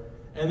for,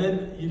 and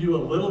then you do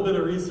a little bit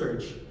of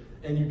research,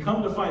 and you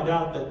come to find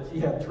out that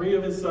he had 3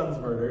 of his sons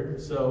murdered.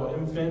 So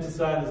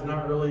infanticide is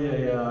not really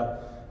a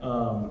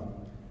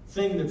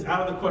thing that's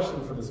out of the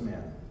question for this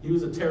man. He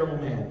was a terrible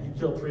man. He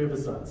killed 3 of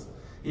his sons.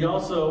 He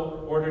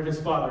also ordered his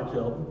father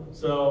killed.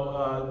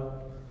 So.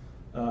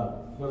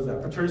 What is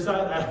that?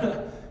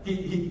 Patricide?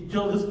 he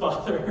killed his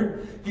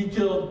father. He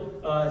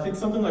killed, I think,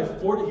 something like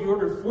 40. He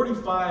ordered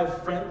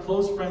 45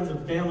 close friends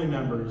and family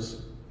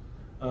members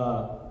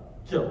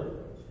killed.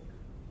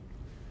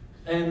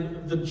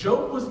 And the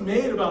joke was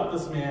made about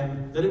this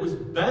man that it was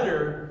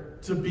better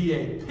to be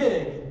a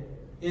pig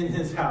in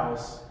his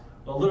house,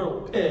 a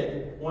literal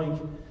pig,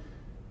 oink,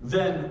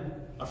 than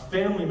a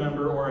family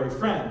member or a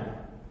friend,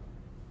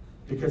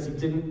 because he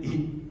didn't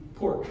eat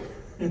pork.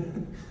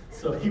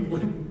 So he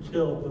wouldn't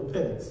kill the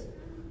pigs.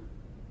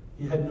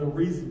 He had no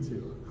reason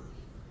to.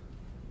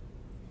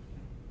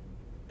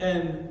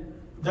 And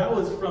that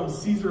was from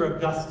Caesar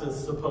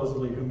Augustus,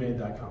 supposedly, who made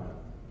that comment.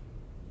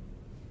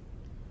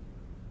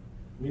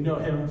 We know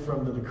him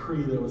from the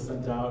decree that was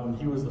sent out, and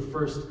he was the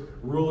first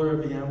ruler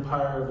of the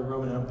empire, of the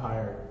Roman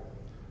Empire.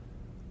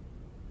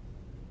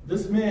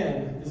 This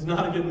man is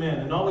not a good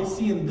man, and all we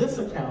see in this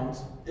account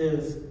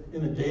is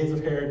in the days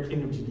of Herod,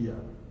 king of Judea.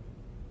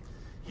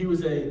 He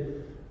was a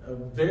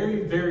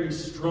very, very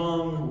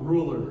strong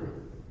ruler,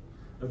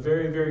 a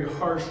very, very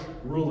harsh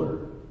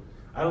ruler.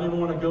 I don't even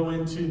want to go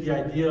into the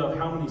idea of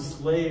how many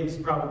slaves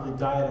probably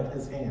died at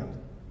his hand.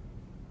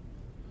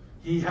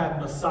 He had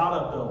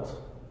Masada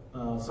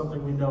built,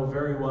 something we know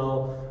very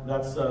well.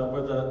 That's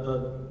where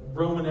the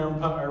Roman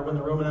Empire, when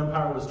the Roman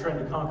Empire was trying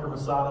to conquer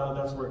Masada,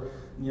 that's where,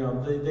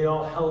 they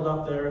all held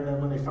up there, and then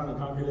when they finally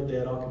conquered it, they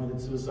had all committed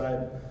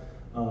suicide.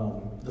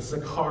 The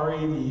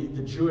Sicarii,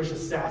 the Jewish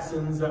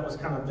assassins, that was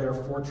kind of their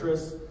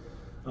fortress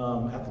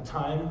at the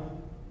time.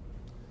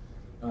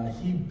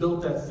 He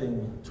built that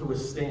thing to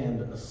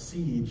withstand a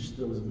siege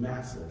that was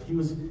massive. He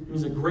was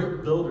a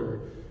great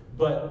builder,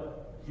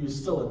 but he was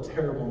still a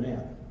terrible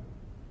man.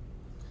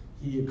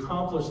 He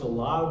accomplished a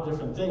lot of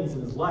different things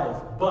in his life,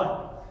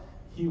 but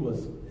he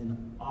was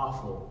an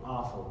awful,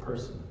 awful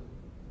person.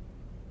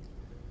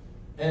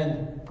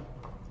 And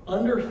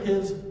under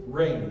his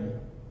reign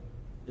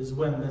is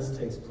when this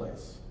takes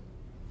place.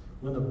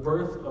 When the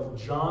birth of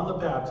John the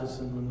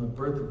Baptist and when the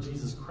birth of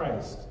Jesus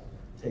Christ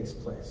takes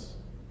place.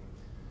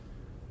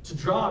 To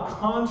draw a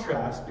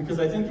contrast, because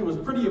I think it was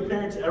pretty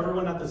apparent to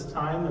everyone at this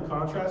time, the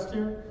contrast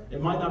here.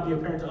 It might not be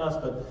apparent to us,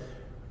 but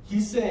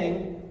he's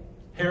saying,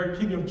 Herod,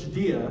 king of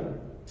Judea,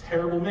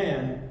 terrible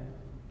man,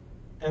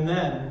 and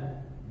then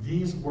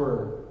these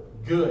were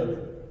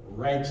good,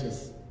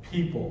 righteous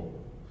people.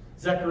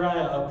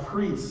 Zechariah, a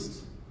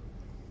priest,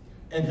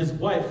 and his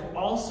wife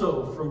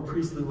also from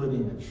priestly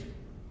lineage.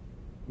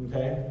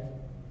 Okay?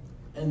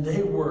 And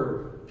they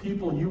were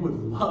people you would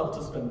love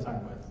to spend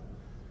time with.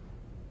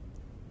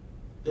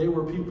 They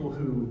were people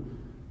who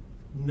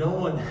no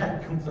one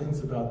had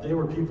complaints about. They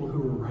were people who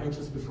were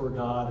righteous before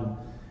God,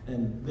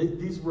 and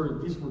these were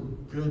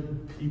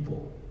good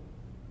people.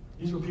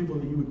 These were people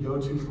that you would go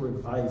to for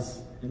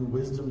advice and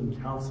wisdom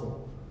and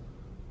counsel.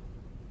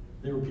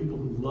 They were people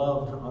who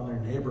loved on their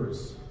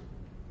neighbors,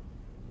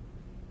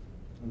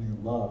 and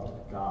they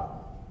loved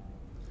God.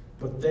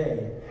 But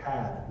they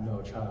had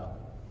no child,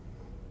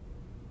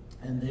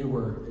 and they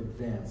were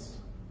advanced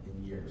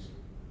in years.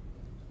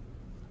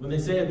 When they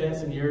say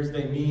advanced in years,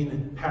 they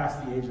mean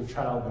past the age of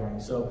childbearing.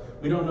 So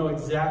we don't know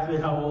exactly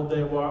how old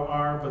they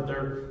are, but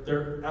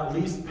they're at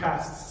least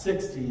past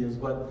 60 is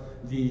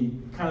what the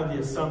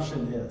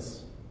assumption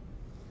is.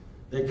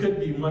 They could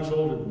be much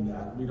older than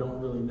that. We don't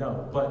really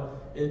know.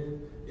 But it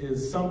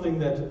is something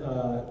that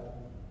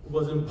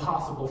was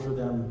impossible for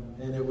them,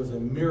 and it was a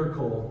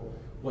miracle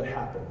what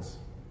happens.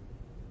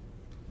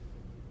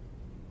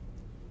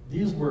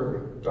 These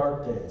were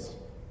dark days.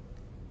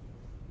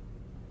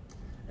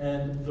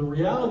 And the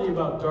reality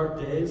about dark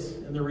days,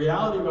 and the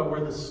reality about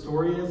where this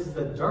story is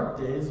that dark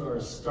days are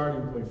a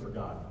starting point for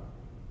God.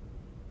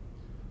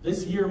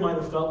 This year might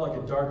have felt like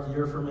a dark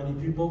year for many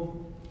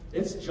people.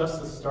 It's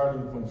just a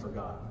starting point for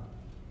God.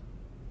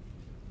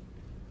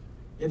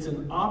 It's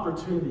an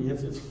opportunity,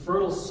 it's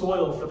fertile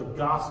soil for the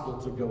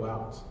gospel to go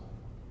out.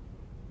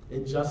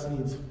 It just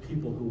needs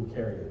people who will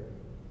carry it.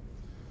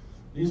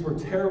 These were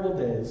terrible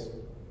days.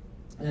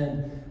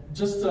 And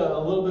just a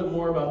little bit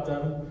more about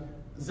them.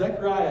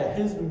 Zechariah,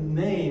 his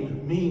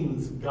name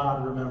means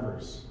God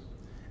remembers.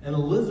 And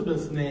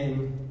Elizabeth's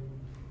name,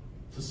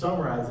 to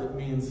summarize it,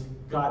 means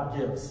God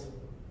gives.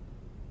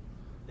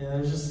 And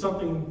there's just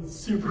something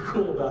super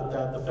cool about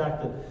that, the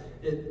fact that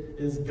it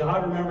is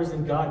God remembers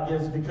and God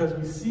gives, because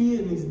we see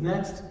in these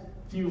next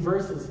few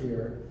verses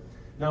here,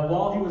 now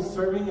while he was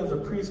serving as a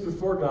priest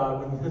before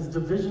God, when his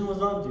division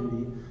was on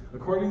duty,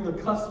 according to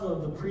the custom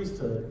of the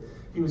priesthood,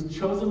 he was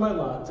chosen by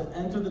lot to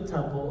enter the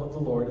temple of the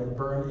Lord and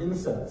burn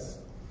incense.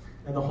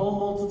 And the whole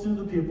multitude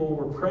of the people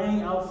were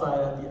praying outside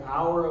at the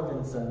hour of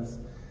incense.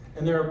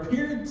 And there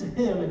appeared to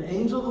him an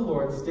angel of the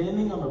Lord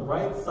standing on the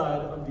right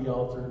side of the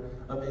altar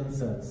of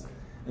incense.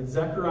 And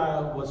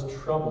Zechariah was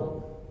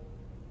troubled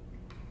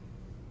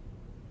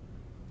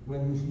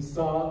when he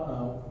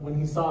saw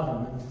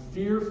him, and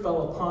fear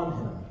fell upon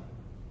him.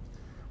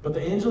 But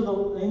the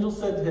angel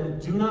said to him,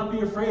 "Do not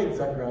be afraid,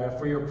 Zechariah,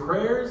 for your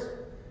prayer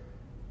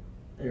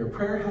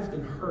has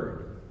been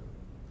heard.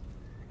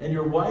 And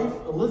your wife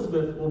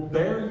Elizabeth will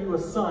bear you a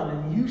son,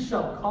 and you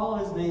shall call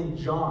his name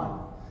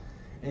John.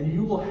 And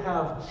you will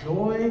have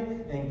joy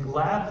and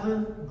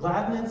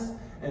gladness,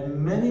 and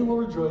many will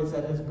rejoice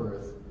at his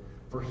birth,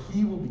 for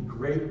he will be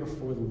great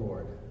before the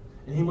Lord.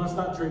 And he must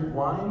not drink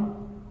wine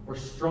or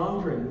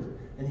strong drink,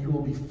 and he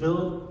will be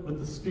filled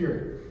with the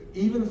Spirit,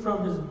 even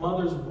from his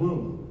mother's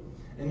womb.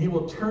 And he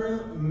will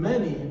turn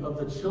many of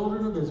the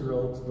children of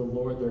Israel to the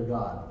Lord their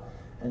God.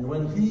 And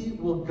when he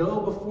will go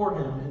before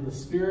him in the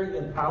spirit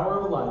and power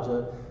of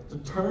Elijah, to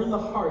turn the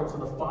hearts of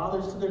the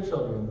fathers to their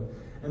children,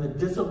 and the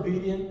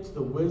disobedient to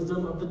the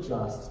wisdom of the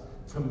just,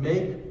 to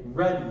make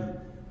ready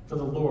for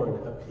the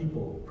Lord a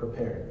people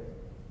prepared."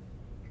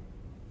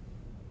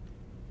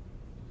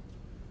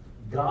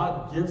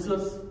 God gives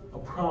us a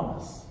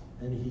promise,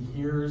 and he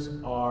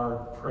hears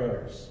our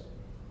prayers.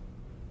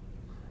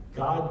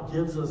 God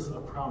gives us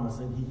a promise,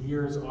 and he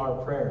hears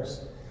our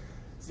prayers.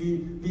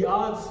 See, the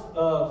odds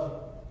of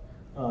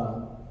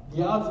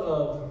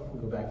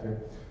we'll go back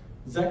here,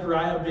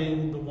 Zechariah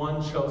being the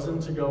one chosen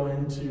to go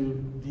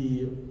into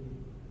the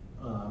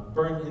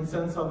burn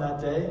incense on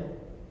that day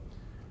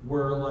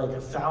were like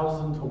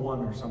 1,000 to 1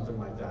 or something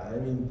like that. I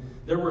mean,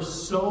 there were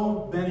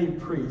so many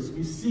priests.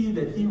 We see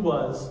that he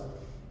was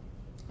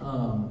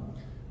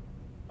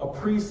a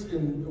priest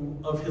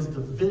of his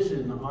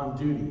division on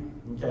duty,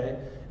 okay?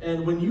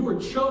 And when you were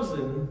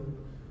chosen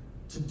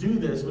to do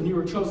this, when you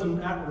were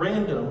chosen at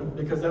random,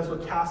 because that's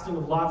what casting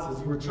of lots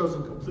is, you were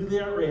chosen completely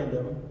at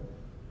random,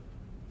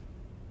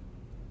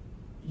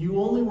 you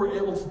only were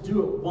able to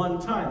do it one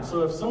time.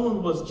 So if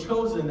someone was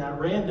chosen at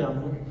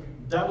random,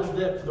 that was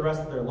it for the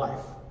rest of their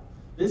life.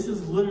 This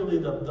is literally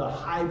the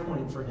high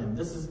point for him.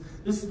 This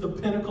is the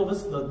pinnacle.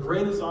 This is the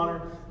greatest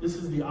honor. This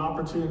is the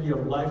opportunity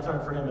of a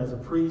lifetime for him as a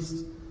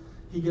priest.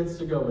 He gets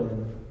to go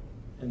in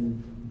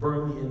and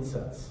burn the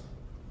incense.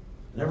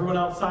 And everyone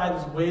outside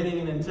is waiting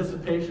in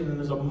anticipation, and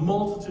there's a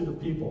multitude of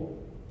people.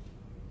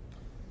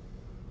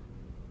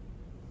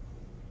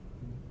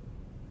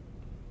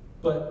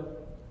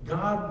 But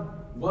God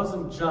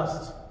wasn't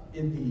just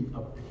in the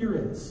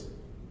appearance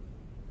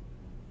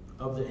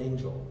of the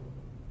angel.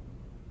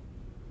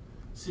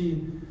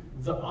 See,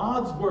 the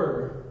odds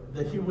were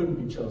that he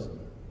wouldn't be chosen.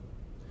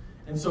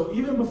 And so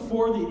even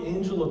before the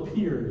angel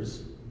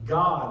appears,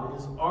 God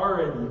is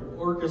already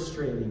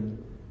orchestrating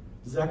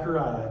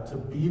Zechariah to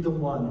be the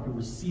one who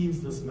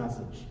receives this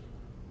message.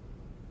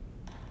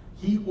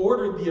 He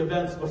ordered the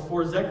events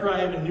before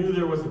Zechariah even knew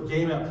there was a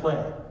game at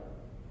play.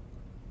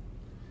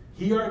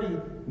 He already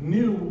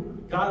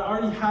knew, God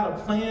already had a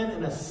plan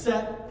and a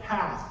set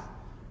path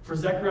for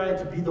Zechariah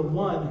to be the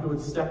one who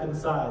would step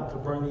inside to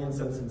burn the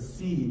incense and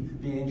see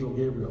the angel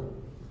Gabriel.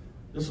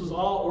 This was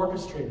all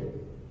orchestrated.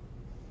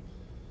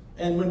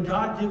 And when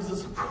God gives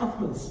us a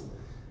promise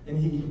and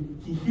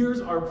he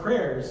hears our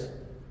prayers,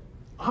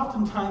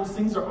 oftentimes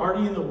things are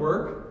already in the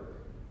work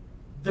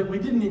that we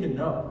didn't even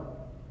know.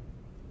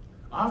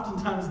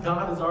 Oftentimes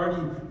God is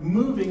already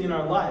moving in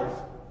our life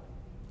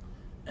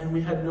and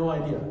we had no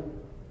idea.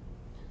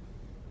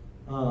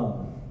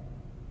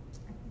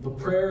 The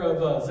prayer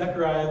of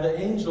Zechariah, the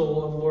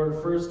angel of the Lord,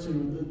 refers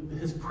to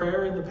his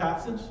prayer in the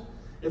passage.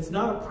 It's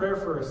not a prayer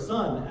for a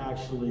son,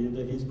 actually,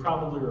 that he's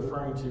probably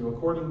referring to,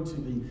 according to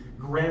the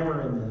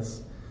grammar in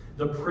this.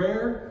 The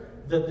prayer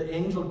that the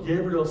angel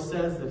Gabriel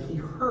says that he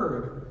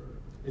heard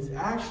is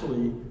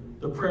actually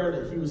the prayer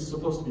that he was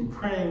supposed to be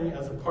praying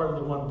as a part of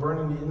the one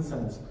burning the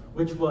incense,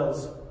 which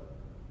was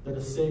that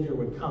a Savior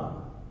would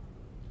come.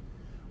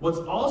 What's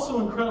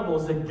also incredible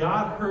is that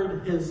God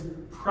heard his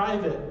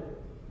private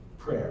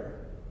prayer.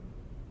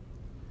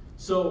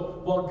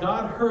 So while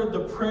God heard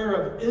the prayer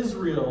of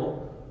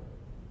Israel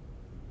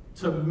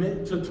to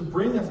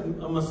bring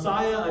a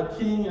Messiah, a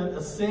king,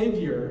 a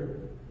Savior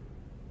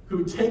who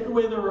would take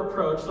away their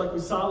reproach, like we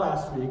saw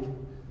last week,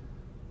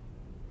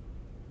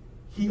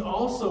 he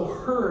also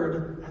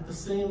heard at the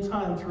same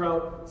time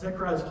throughout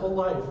Zechariah's whole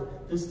life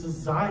this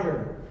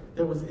desire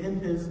that was in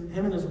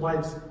him and his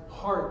wife's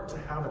heart to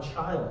have a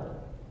child.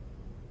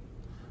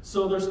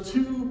 So there's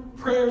two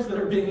prayers that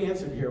are being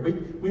answered here.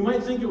 We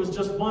might think it was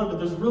just one, but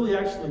there's really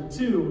actually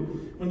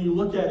two when you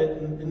look at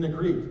it in the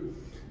Greek.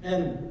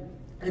 And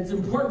it's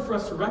important for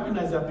us to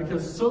recognize that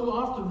because so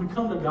often we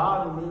come to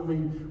God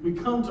and we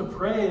come to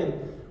pray and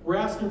we're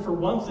asking for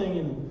one thing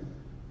and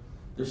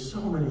there's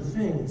so many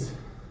things.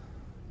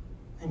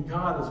 And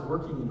God is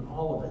working in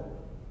all of it.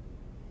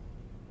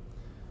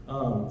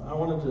 I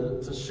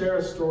wanted to share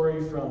a story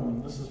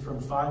this is from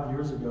 5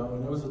 years ago,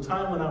 and it was a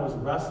time when I was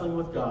wrestling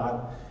with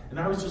God, and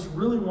I was just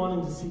really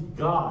wanting to see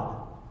God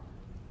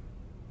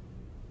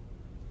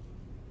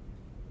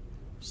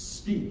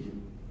speak.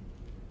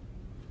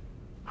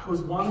 I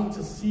was wanting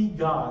to see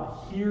God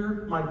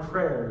hear my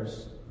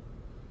prayers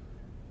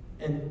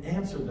and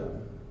answer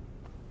them.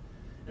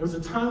 It was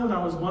a time when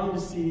I was wanting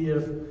to see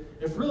if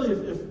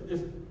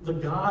the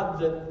God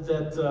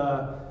that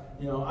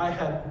I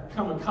had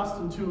come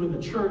accustomed to in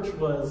the church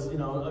was, a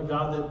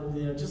God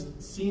that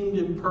just seemed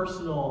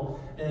impersonal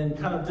and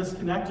kind of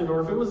disconnected,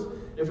 or if he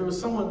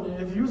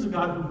was a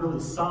God who really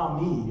saw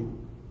me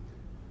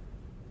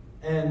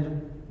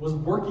and was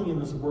working in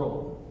this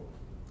world.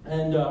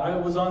 And I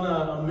was on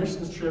a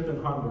missions trip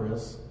in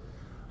Honduras,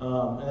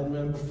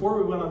 and before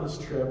we went on this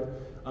trip,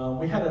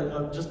 we had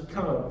a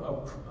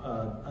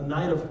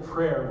night of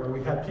prayer where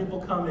we had people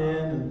come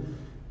in and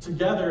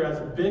together as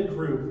a big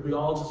group, we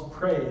all just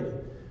prayed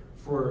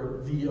for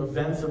the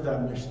events of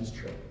that missions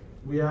trip.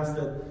 We asked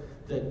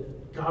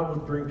that God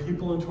would bring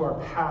people into our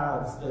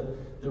paths that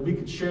we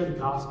could share the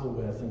gospel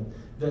with, and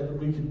that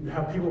we could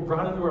have people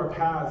brought into our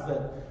paths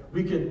that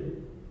we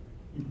could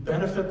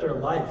benefit their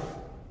life,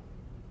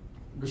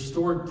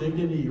 restore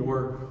dignity,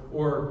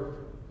 or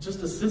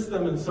just assist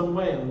them in some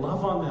way and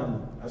love on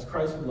them as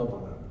Christ would love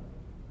on them.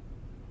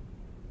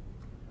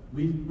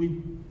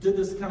 We did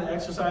this kind of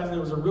exercise, and it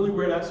was a really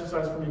weird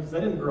exercise for me because I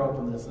didn't grow up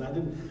in this, and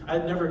I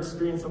had never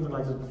experienced something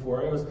like this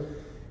before. It was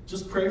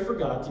just pray for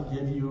God to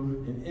give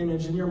you an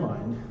image in your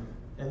mind,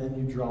 and then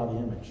you draw the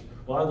image.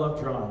 Well, I love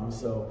drawing,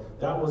 so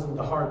that wasn't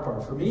the hard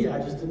part. For me, I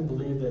just didn't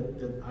believe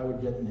that I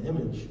would get an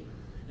image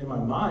in my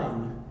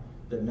mind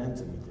that meant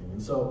anything.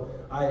 And so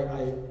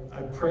I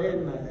prayed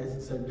and I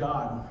said,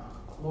 God,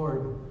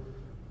 Lord,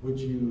 would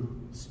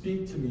you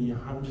speak to me?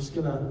 I'm just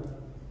going to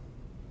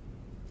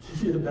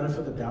give you the benefit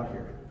of the doubt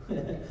here.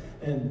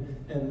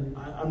 and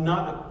I'm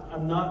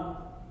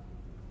not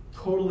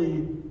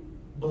totally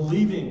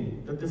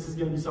believing that this is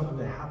going to be something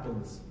that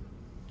happens.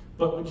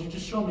 But would you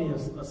just show me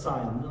a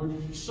sign? Or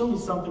would you show me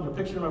something, a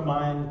picture in my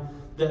mind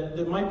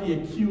that might be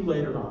a cue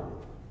later on?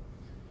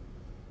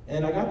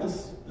 And I got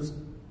this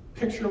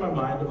picture in my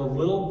mind of a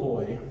little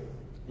boy,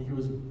 and he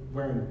was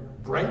wearing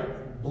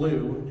bright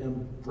blue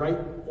and bright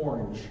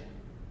orange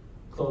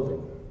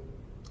clothing.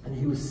 And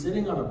he was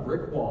sitting on a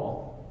brick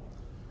wall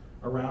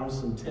around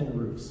some tin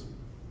roofs.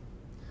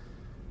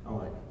 I'm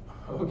like,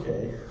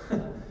 okay.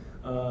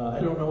 I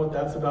don't know what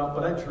that's about,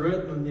 but I drew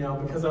it, and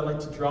because I like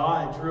to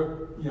draw, I drew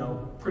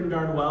it, pretty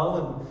darn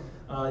well,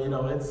 and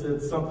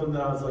it's something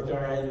that I was like, all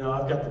right,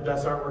 I've got the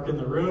best artwork in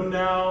the room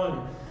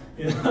now,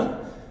 and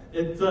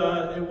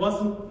it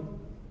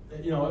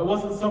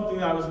wasn't something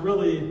that I was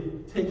really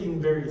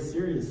taking very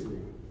seriously.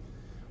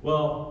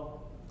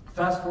 Well,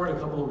 fast forward a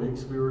couple of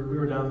weeks, we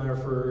were down there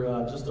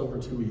for just over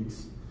 2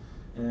 weeks.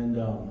 And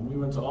we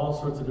went to all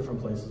sorts of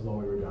different places while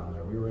we were down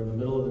there. We were in the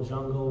middle of the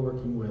jungle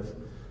working with,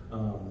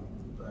 I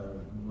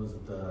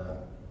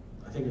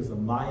think it was the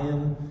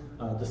Mayan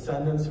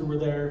descendants who were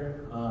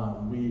there.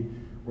 We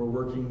were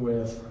working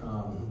with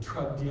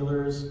drug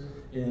dealers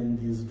in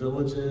these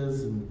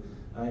villages, and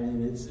I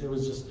mean, it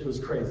was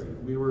crazy.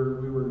 We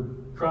were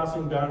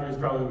crossing boundaries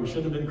probably we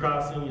shouldn't have been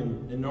crossing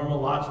in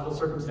normal logical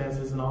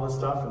circumstances and all this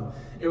stuff. And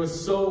it was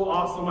so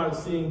awesome. I was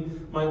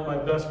seeing my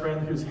best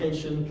friend who's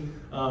Haitian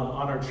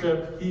on our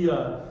trip.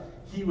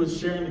 He was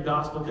sharing the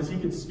gospel because he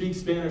could speak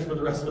Spanish, but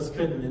the rest of us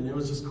couldn't. And it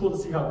was just cool to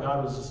see how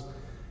God was just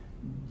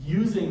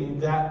using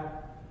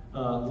that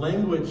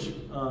language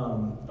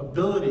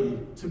ability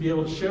to be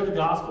able to share the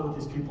gospel with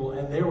these people.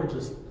 And they were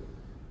just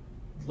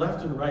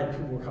left and right,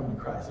 people were coming to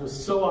Christ. It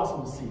was so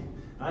awesome to see.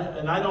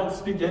 And I don't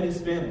speak any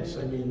Spanish.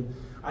 I mean,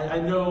 I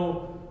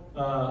know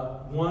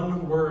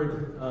one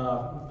word,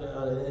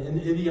 an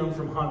idiom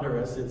from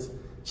Honduras. It's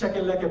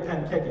chequeleque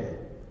panqueque,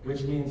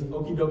 which means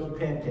okie dokie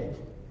pancake.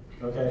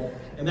 Okay?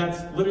 And that's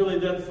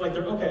like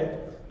they're okay.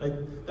 Like,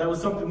 that was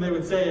something they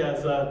would say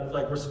as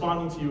like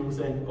responding to you,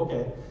 saying,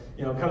 okay,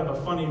 kind of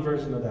a funny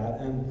version of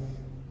that. And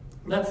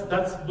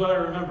that's what I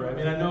remember. I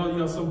mean, I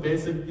know, some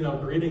basic,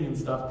 greeting and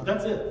stuff, but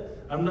that's it.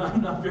 I'm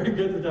not very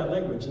good at that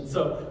language, and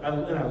so I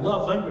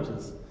love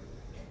languages.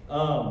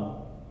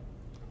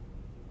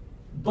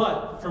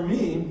 But for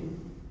me,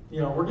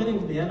 we're getting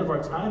to the end of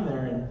our time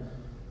there, and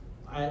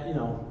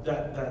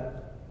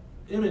that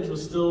image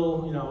was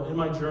still, in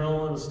my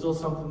journal. It was still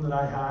something that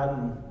I had,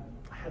 and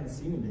I hadn't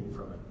seen anything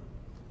from it.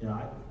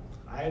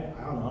 I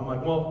don't know. I'm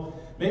like, well,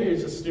 maybe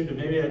it's just stupid.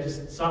 Maybe I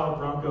just saw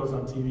Broncos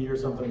on TV or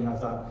something, and I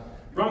thought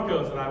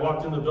Broncos, and I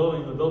walked in the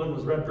building. The building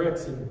was red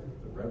bricks, and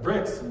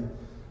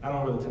I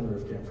don't know where the tin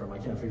roof came from. I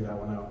can't figure that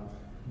one out.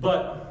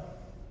 But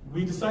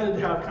we decided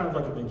to have kind of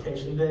like a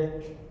vacation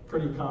day.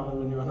 Pretty common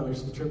when you're on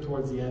a trip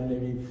towards the end.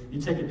 Maybe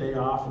you take a day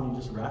off and you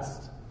just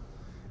rest.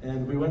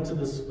 And we went to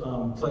this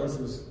place.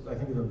 It was, I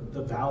think,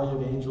 the Valley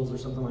of Angels or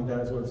something like that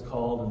is what it's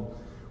called. And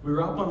we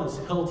were up on this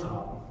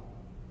hilltop.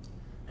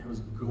 It was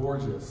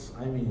gorgeous.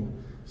 I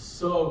mean,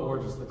 so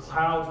gorgeous. The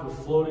clouds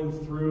were floating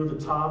through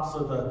the tops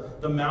of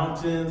the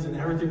mountains, and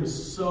everything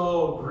was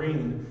so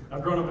green.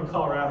 I've grown up in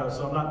Colorado,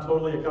 so I'm not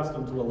totally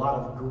accustomed to a lot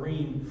of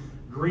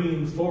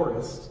green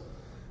forest.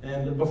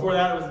 And before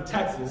that, I was in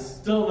Texas,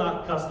 still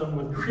not accustomed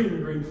with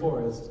green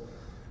forest.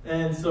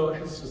 And so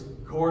it's just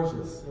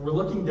gorgeous. And we're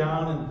looking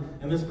down,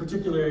 and this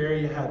particular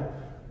area had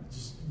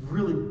just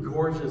really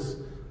gorgeous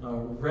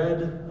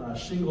red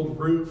shingled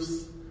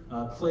roofs,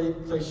 clay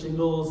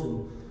shingles,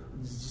 and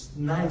just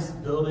nice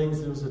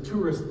buildings. It was a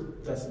tourist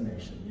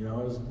destination, it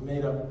was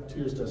made up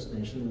tourist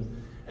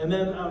destination. And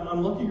then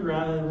I'm looking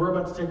around, and we're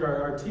about to take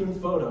our team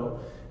photo,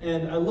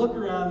 and I look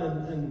around,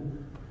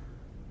 and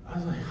I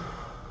was like,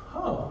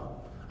 oh,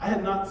 I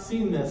had not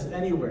seen this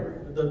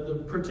anywhere.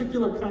 The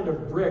particular kind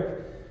of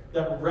brick,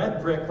 that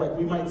red brick like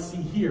we might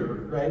see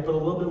here, right, but a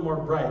little bit more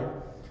bright.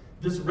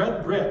 This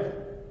red brick,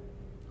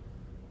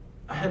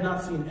 I had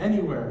not seen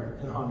anywhere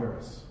in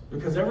Honduras,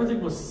 because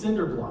everything was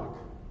cinder block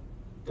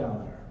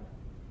down there.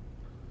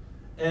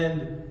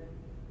 And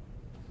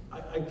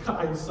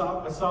I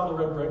saw the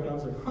red brick, and I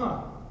was like,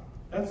 huh,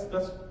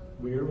 that's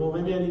weird. Well,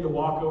 maybe I need to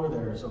walk over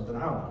there or something.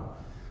 I don't know.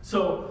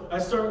 So I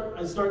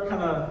start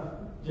kind of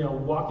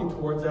walking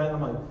towards that, and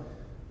I'm like,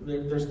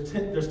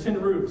 there's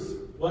tin roofs.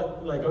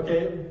 What? Like,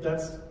 okay,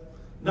 that's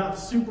not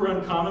super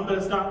uncommon, but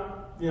it's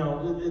not,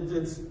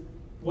 it's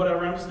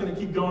whatever. I'm just going to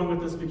keep going with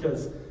this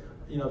because,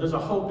 there's a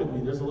hope in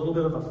me. There's a little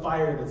bit of a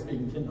fire that's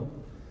being kindled.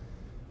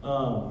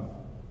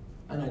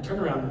 And I turn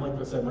around, and like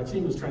I said, my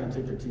team is trying to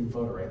take their team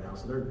photo right now,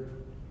 so they're,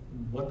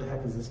 what the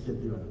heck is this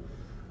kid doing?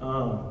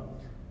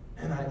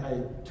 And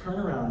I turn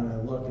around, and I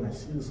look, and I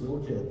see this little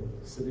kid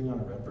sitting on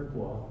a red brick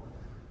wall,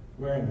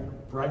 wearing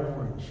bright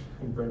orange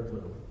and bright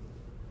blue.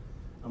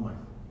 I'm like,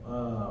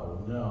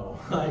 oh no!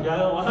 Like, I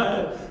don't want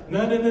to.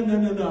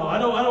 No! I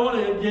don't want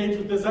to engage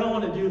with this. I don't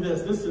want to do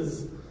this. This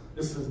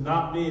is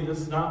not me.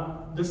 This is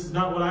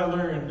not what I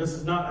learned. This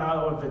is not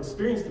how I've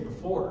experienced it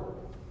before.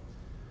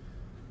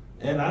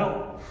 And I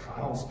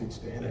don't speak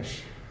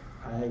Spanish.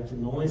 I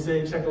can only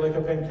say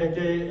chequeleque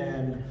panqueque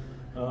and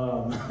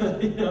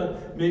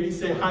maybe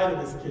say hi to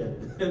this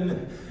kid.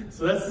 And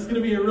so this is going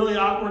to be a really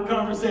awkward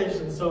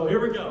conversation. So here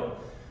we go.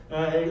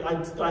 I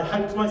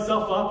hyped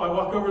myself up. I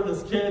walk over to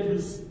this kid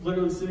who's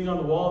literally sitting on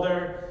the wall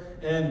there,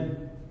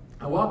 and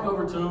I walk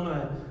over to him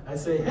and I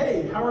say,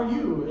 hey, how are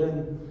you?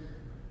 And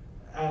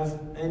as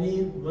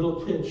any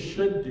little kid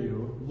should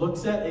do,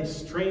 looks at a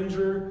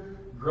stranger,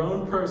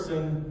 grown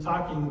person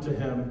talking to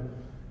him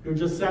who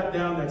just sat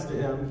down next to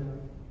him,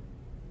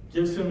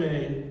 gives him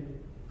a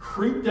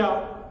creeped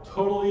out,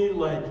 totally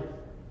like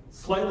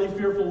slightly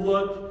fearful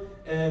look,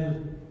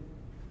 and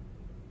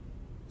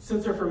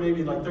sits there for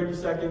maybe like 30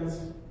 seconds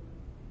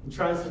and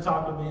tries to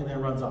talk with me and then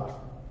runs off,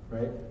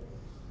 right?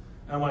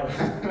 And I'm like,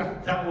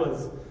 that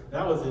was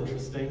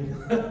interesting.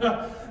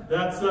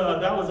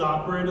 That was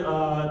awkward.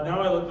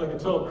 Now I look like a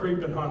total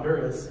creep in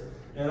Honduras.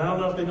 And I don't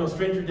know if they know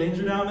stranger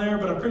danger down there,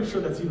 but I'm pretty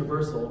sure that's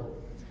universal.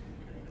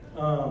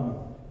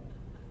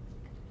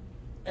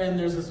 And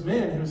there's this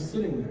man who's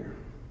sitting there.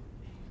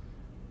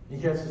 He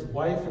has his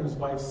wife and his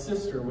wife's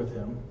sister with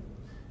him.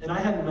 And I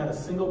hadn't met a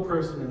single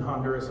person in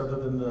Honduras other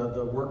than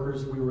the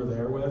workers we were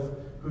there with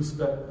who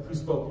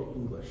spoke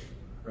English,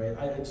 right?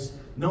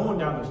 No one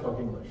down there spoke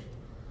English.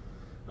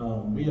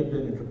 we had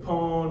been in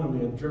Capone, and we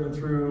had driven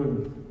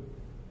through,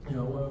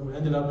 and we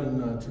ended up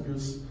in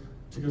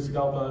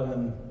Tegucigalpa,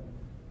 and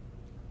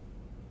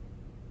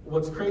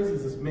what's crazy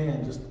is this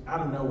man just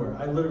out of nowhere.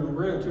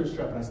 We're in a tourist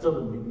trap, and I still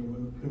didn't meet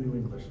anyone who knew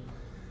English.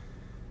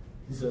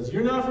 He says,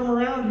 "You're not from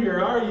around here,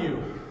 are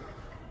you?"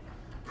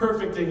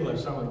 Perfect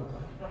English. I'm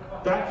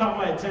like, that caught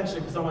my attention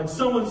because I'm like,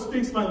 someone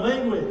speaks my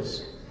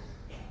language.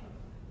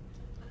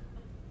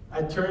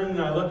 I turn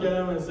and I look at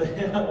him and say,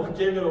 "Yeah, what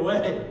gave it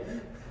away?"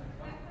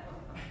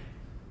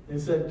 And he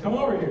said, "Come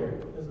over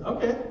here." I said,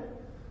 "Okay."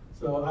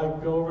 So I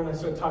go over and I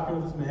start talking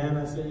with this man.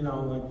 I say,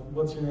 like,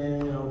 "What's your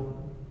name?"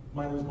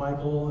 "My name's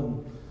Michael."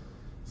 And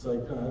it's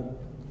like,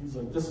 he's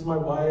like, "This is my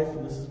wife,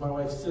 and this is my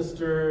wife's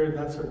sister, and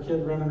that's her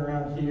kid running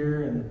around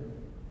here. And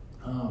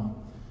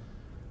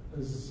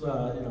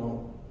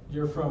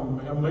you're from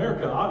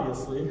America,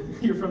 obviously.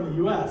 You're from the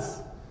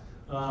U.S."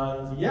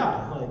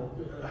 "Yeah, like,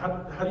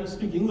 how do you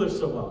speak English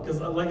so well?"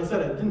 Because, like I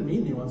said, I didn't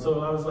meet anyone,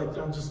 so I was like,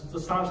 I'm just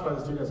astonished by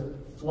this dude has a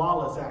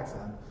flawless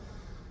accent.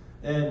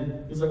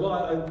 And he's like, "Well,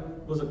 I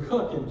was a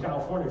cook in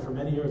California for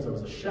many years. I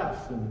was a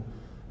chef, and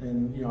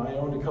I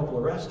owned a couple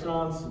of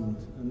restaurants, and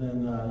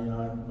then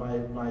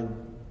my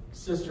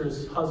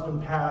sister's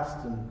husband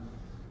passed, and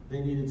they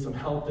needed some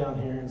help down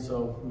here, and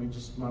so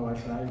my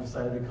wife and I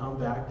decided to come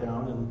back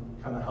down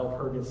and kind of help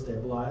her get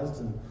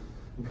stabilized and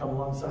come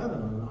alongside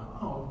them." And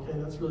 "Oh, okay,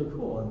 that's really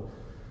cool."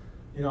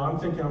 And I'm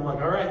thinking, I'm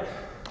like, all right,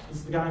 this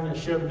is the guy I'm going to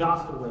share the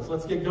gospel with.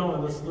 Let's get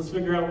going. Let's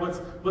figure out what's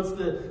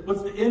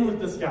the in with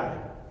this guy,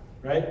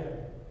 right?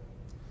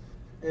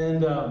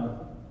 And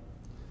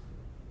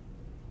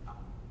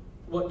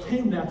what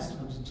came next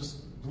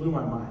just blew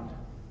my mind.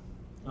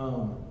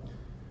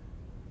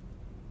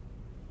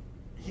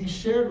 He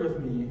shared with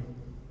me,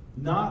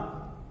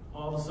 not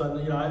all of a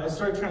sudden, I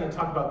started trying to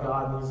talk about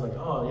God, and he's like,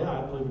 "Oh yeah,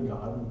 I believe in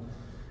God,"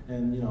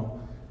 and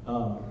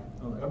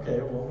I'm like,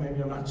 okay, well, maybe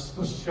I'm not just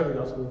supposed to share the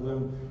gospel with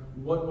them.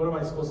 What am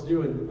I supposed to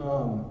do? And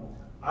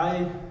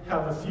I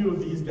have a few of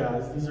these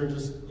guys. These are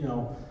just,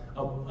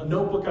 a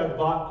notebook. I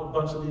bought a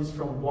bunch of these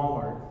from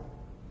Walmart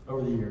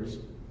over the years.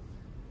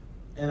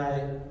 And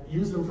I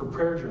used them for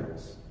prayer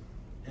journals.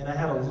 And I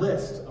had a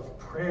list of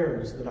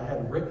prayers that I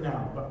had written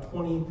out, about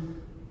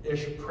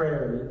 20-ish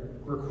prayer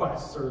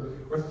requests or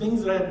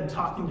things that I had been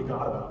talking to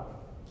God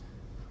about.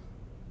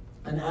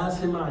 And as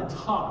him and I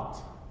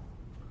talked,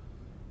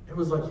 it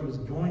was like he was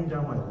going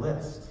down my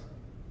list,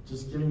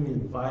 just giving me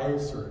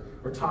advice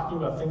or talking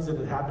about things that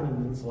had happened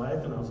in his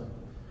life. And I was like,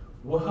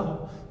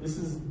 whoa, this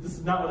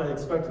is not what I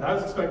expected. I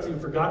was expecting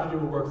for God to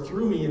do a work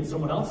through me in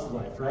someone else's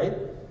life, right?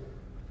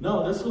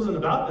 No, this wasn't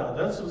about that.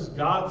 This was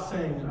God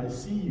saying, "I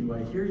see you,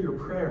 I hear your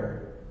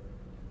prayer,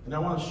 and I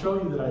want to show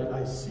you that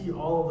I see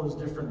all of those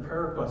different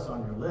prayer requests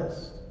on your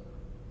list."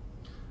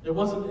 It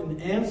wasn't an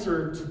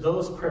answer to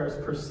those prayers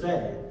per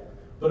se,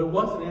 but it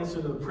was an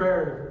answer to the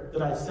prayer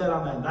that I said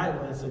on that night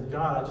when I said,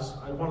 "God,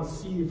 I want to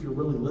see if you're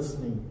really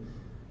listening,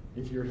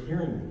 if you're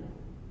hearing me."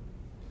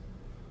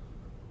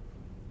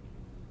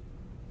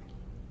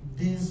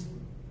 These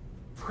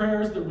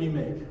prayers that we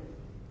make,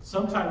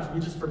 sometimes we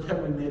just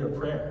forget we made a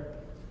prayer.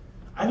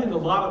 I think a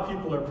lot of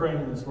people are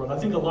praying in this world. I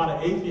think a lot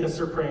of atheists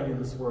are praying in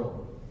this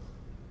world.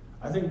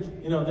 I think,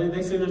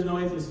 they say there's no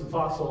atheists in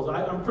foxholes.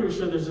 I'm pretty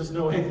sure there's just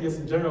no atheists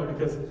in general,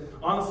 because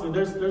honestly,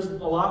 there's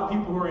a lot of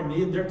people who are in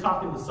need. They're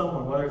talking to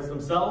someone, whether it's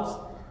themselves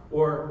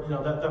or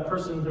that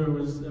person who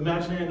is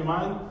imaginary in the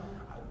mind.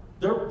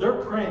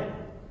 They're praying.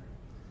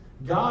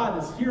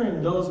 God is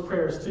hearing those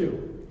prayers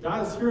too.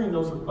 God is hearing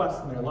those requests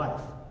in their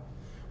life.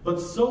 But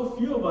so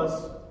few of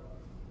us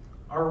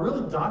are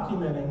really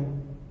documenting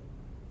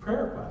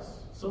prayer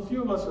requests. So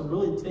few of us are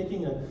really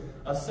taking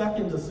a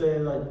second to say,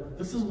 like,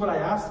 this is what I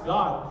asked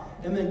God,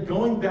 and then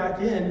going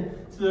back in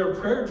to their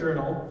prayer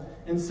journal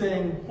and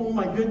saying, "Oh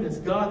my goodness,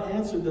 God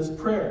answered this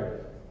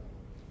prayer."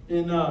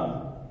 It's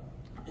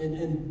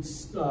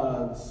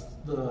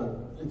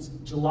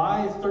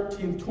July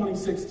 13th,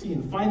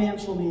 2016.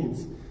 Financial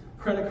needs,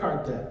 credit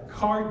card debt,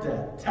 car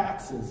debt,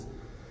 taxes.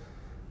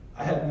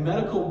 I had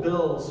medical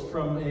bills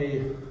from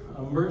a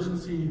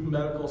emergency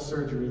medical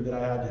surgery that I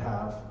had to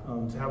have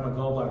my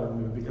gallbladder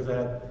removed because I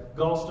had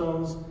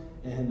gallstones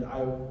and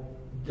I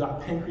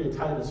got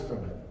pancreatitis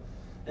from it.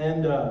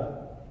 And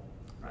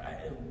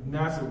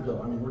massive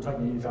bill. I mean, we're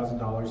talking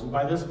 $80,000. And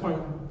by this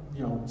point,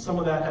 some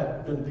of that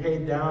had been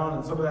paid down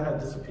and some of that had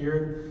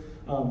disappeared.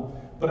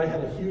 But I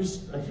had a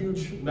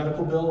huge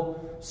medical bill,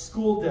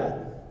 school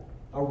debt,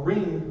 a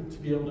ring to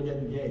be able to get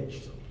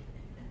engaged.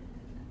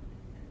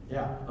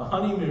 Yeah, a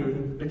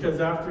honeymoon, because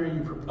after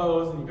you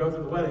propose and you go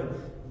through the wedding,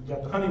 you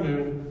got the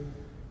honeymoon,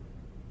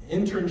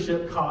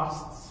 internship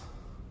costs,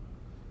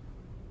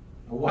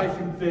 a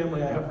wife and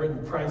family I have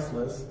written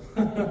priceless.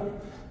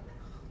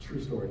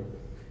 True story.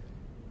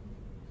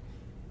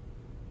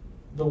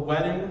 The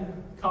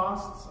wedding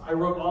costs, I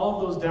wrote all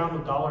of those down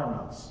to dollar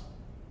amounts.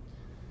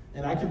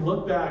 And I could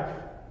look back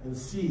and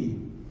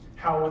see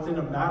how within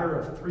a matter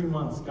of 3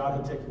 months, God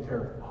had taken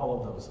care of all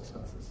of those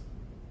expenses.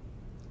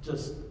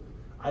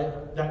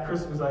 That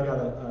Christmas, I got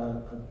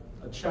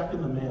a check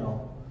in the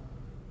mail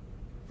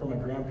from my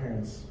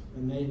grandparents,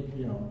 and they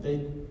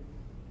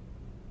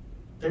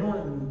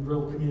weren't in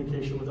real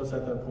communication with us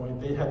at that point.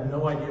 They had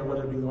no idea what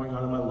had been going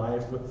on in my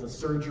life with the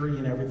surgery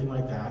and everything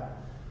like that.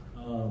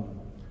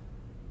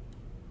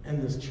 And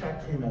this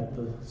check came at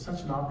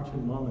such an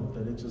opportune moment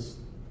that it just,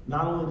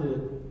 not only did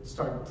it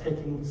start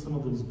taking some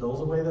of these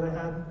bills away that I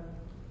had,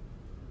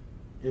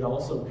 it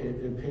also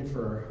paid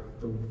for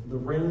the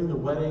ring, the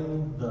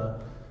wedding,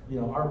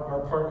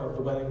 our part of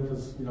the wedding,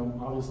 because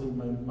obviously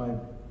my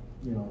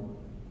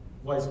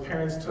wife's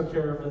parents took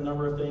care of a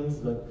number of things,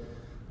 but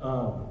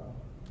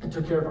it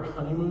took care of our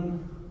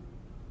honeymoon.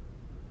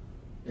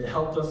 It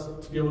helped us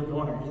to be able to go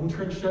on our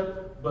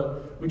internship,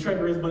 but we tried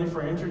to raise money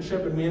for our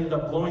internship, and we ended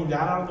up blowing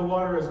that out of the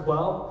water as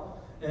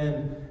well.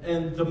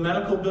 And the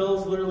medical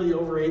bills, literally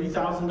over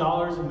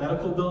 $80,000 in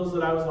medical bills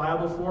that I was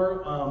liable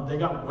for, they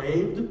got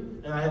waived,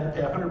 and I had to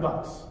pay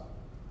 $100.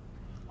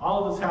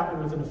 All of this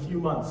happened within a few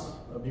months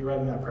of me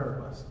writing that prayer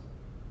request.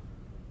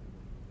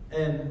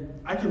 And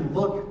I can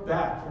look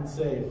back and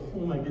say, oh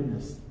my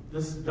goodness,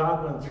 this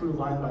God went through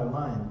line by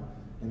line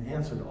and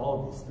answered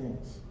all of these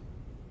things.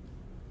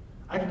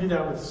 I can do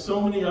that with so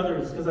many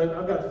others, because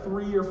I've got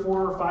 3 or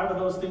 4 or 5 of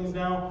those things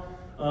now.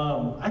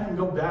 I can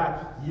go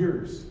back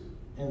years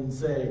and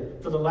say,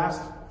 for the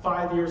last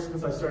 5 years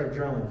since I started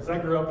journaling, because I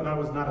grew up and I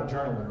was not a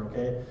journaler,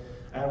 okay?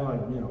 I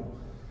had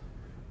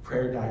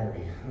prayer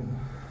diary.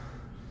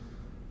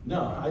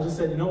 No, I just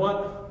said, you know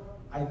what?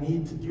 I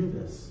need to do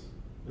this.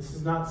 This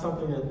is not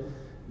something that,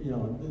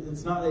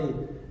 it's not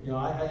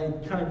I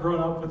kind of grown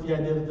up with the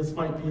idea that this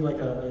might be like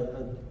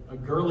a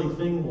girly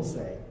thing, we'll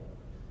say.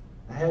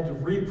 I had to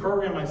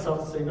reprogram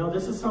myself to say, no,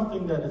 this is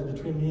something that is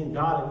between me and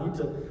God.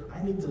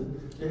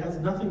 It has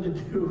nothing to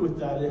do with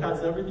that. It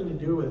has everything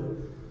to do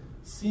with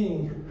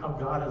seeing how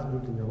God has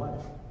moved in your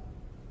life.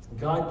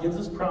 God gives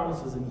us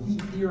promises, and He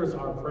hears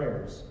our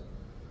prayers.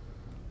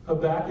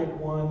 Habakkuk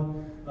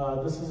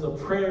 1, this is a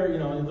prayer,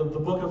 the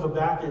book of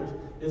Habakkuk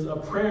is a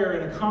prayer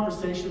and a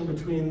conversation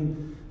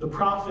between the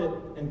prophet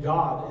and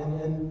God.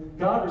 And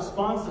God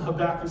responds to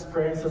Habakkuk's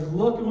prayer and says,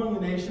 look among the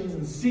nations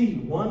and see,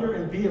 wonder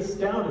and be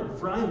astounded,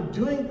 for I am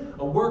doing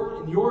a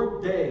work in your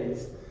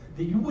days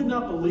that you would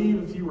not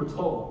believe if you were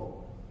told.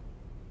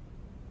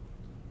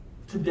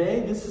 Today,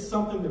 this is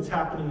something that's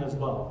happening as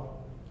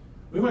well.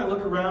 We might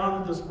look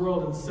around this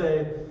world and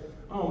say,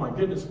 oh my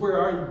goodness, where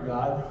are you,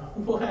 God?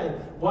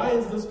 Why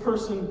is this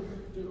person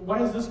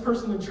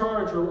in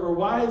charge? Or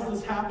why is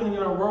this happening in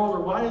our world?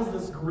 Or why is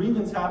this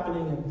grievance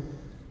happening? And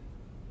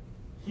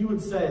He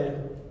would say,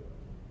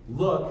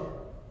 look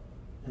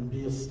and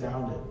be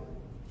astounded.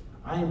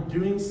 I am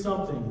doing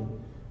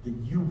something that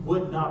you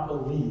would not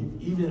believe,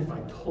 even if I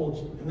told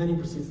you. And then He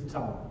proceeds to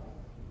tell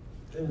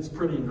them. And it's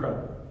pretty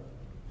incredible.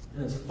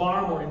 And it's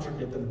far more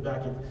intricate than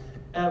Habakkuk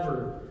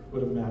ever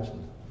would have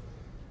imagined.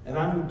 And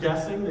I'm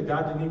guessing that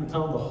God didn't even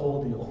tell him the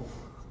whole deal.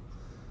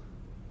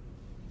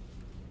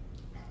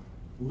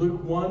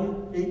 Luke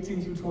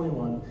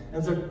 1:18-21.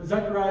 And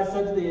Zechariah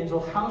said to the angel,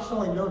 how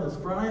shall I know this?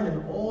 For I am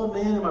an old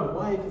man and my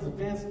wife is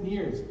advanced in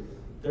years.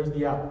 There's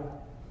the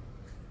out.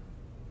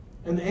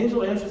 And the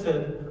angel answered,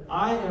 said,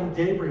 I am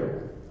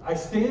Gabriel. I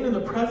stand in the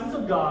presence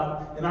of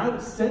God, and I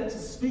was sent to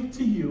speak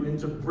to you and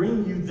to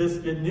bring you this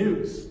good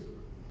news.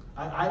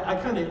 I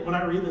kind of, when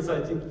I read this,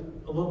 I think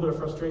a little bit of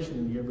frustration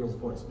in Gabriel's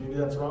voice. Maybe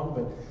that's wrong,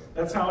 but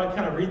that's how I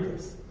kind of read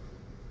this.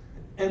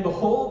 And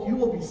behold, you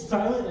will be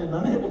silent and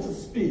unable to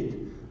speak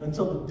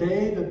until the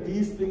day that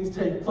these things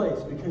take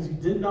place, because you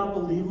did not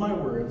believe my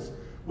words,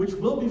 which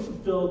will be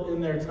fulfilled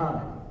in their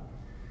time.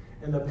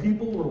 And the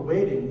people were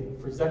waiting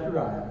for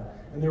Zechariah,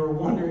 and they were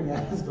wondering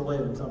at his delay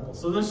in the temple.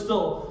 So there's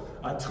still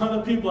a ton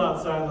of people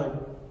outside like,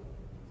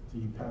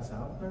 did he pass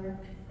out there?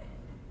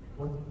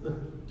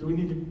 Do we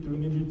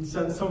need to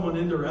send someone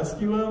in to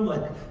rescue him?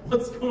 Like,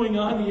 what's going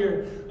on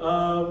here?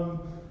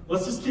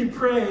 Let's just keep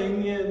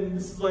praying, and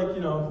this is like,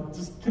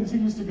 just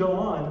continues to go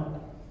on.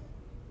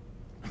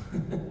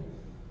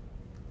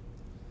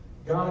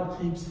 God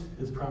keeps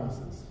His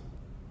promises.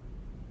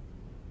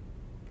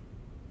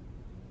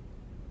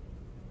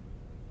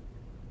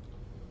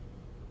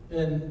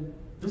 And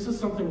this is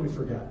something we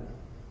forget.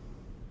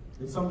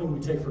 It's something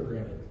we take for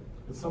granted.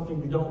 It's something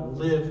we don't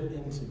live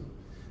into.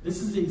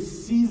 This is a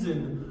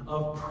season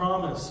of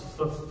promise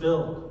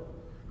fulfilled.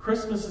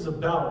 Christmas is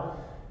about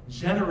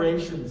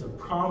generations of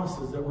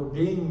promises that were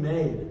being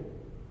made.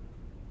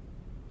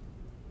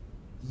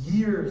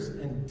 Years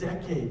and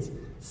decades,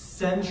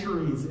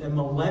 centuries and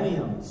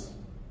millenniums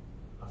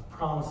of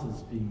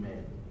promises being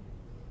made.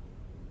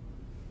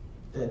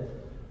 That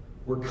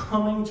we're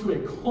coming to a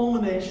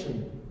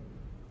culmination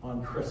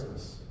on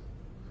Christmas.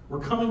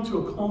 We're coming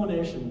to a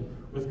culmination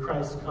with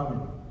Christ's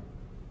coming.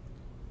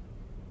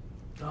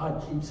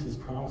 God keeps His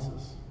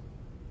promises.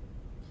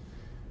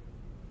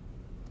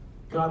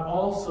 God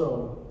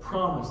also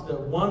promised that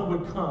one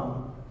would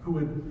come who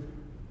would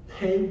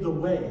pave the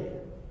way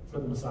for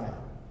the Messiah.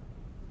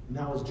 And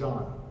that was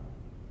John,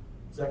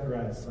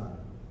 Zechariah's son,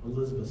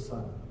 Elizabeth's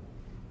son,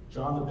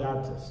 John the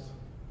Baptist.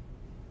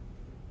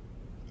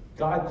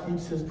 God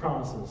keeps His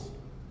promises.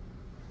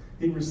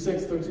 Hebrews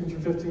 6, 13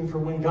 through 15, for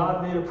when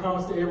God made a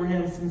promise to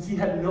Abraham, since he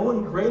had no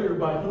one greater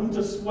by whom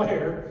to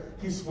swear,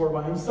 he swore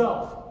by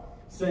himself,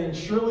 saying,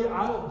 surely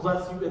I will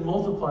bless you and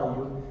multiply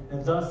you.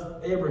 And thus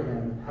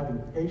Abraham, having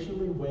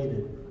patiently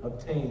waited,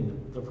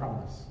 obtained the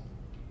promise.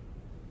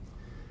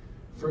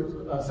 For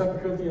 2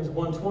 Corinthians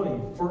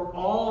 1:20, for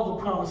all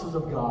the promises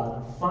of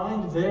God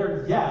find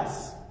their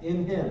yes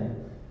in him.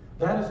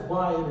 That is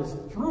why it is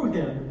through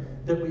him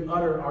that we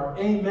utter our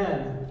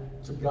amen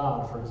to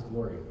God for his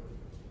glory.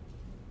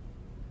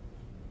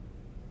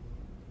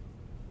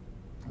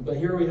 But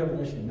here we have an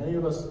issue. Many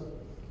of us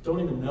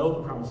don't even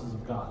know the promises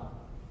of God.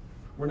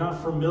 We're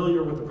not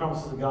familiar with the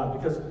promises of God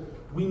because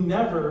we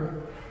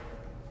never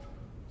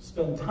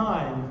spend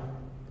time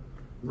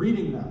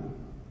reading them.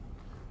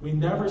 We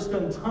never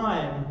spend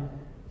time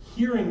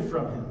hearing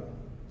from him.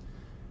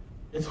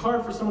 It's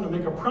hard for someone to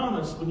make a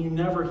promise when you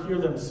never hear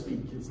them speak.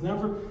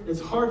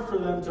 It's hard for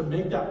them to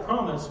make that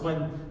promise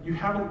when you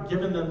haven't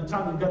given them the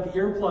time. You've got the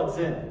earplugs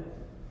in.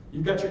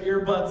 You've got your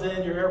earbuds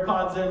in, your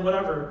AirPods in,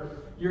 whatever.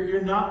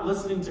 You're not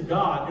listening to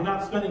God. You're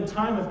not spending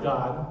time with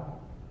God.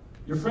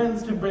 Your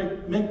friends can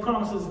make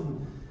promises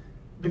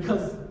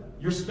because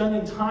you're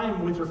spending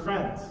time with your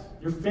friends.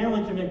 Your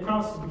family can make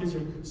promises because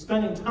you're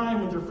spending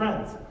time with your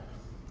friends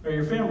or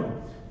your family.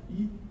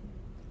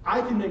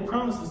 I can make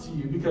promises to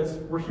you because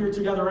we're here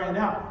together right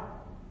now.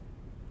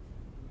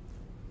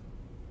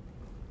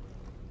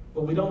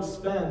 But we don't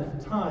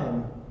spend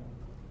time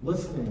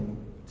listening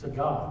to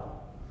God.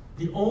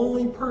 The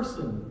only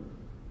person,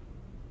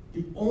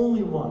 the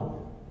only one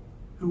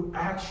who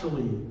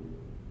actually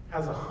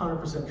has a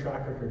 100%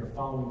 track record of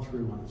following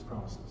through on his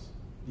promises.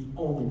 The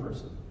only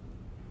person.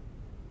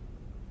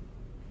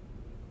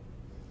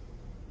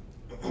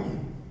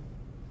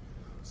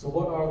 So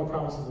what are the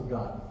promises of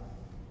God?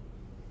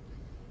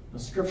 Now,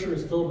 Scripture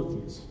is filled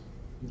with these.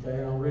 Okay,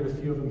 and I'll read a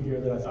few of them here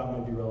that I thought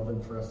might be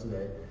relevant for us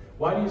today.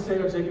 Why do you say,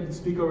 O Jacob, and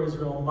speak, O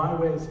Israel, my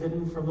way is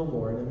hidden from the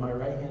Lord, and my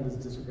right hand is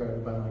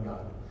disregarded by my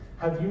God?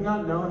 Have you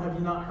not known, have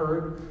you not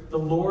heard? The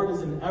Lord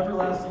is an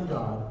everlasting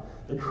God,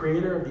 the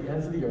creator of the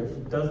ends of the earth.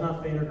 He does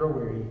not faint or grow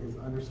weary. His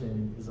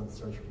understanding is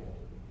unsearchable.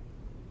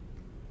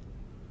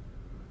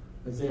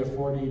 Isaiah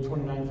 40,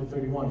 29 through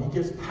 31. He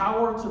gives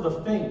power to the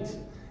faint,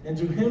 and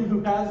to him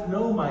who has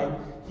no might,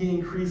 he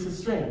increases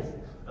strength.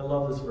 I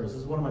love this verse.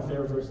 This is one of my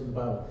favorite verses in the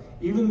Bible.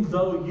 Even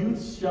though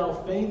youth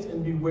shall faint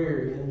and be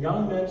weary, and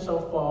young men shall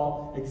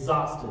fall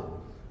exhausted.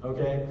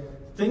 Okay?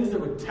 Things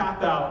that would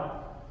tap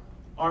out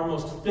our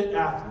most fit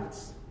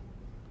athletes.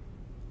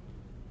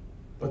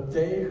 But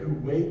they who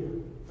wait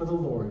for the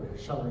Lord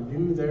shall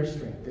renew their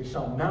strength. They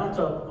shall mount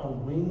up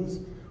on wings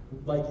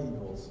like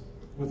eagles.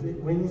 With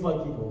wings like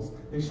eagles.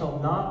 They shall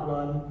not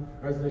run,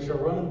 or they shall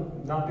run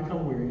and not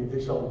become weary.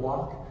 They shall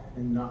walk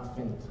and not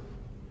faint.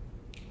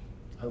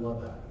 I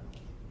love that.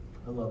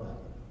 I love that.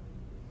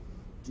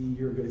 Dee,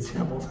 you're a good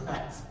example of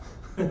that.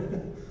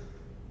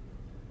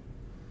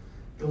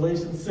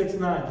 Galatians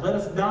 6:9. Let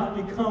us not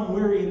become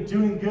weary in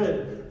doing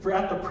good, for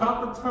at the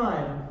proper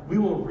time we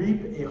will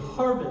reap a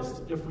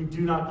harvest if we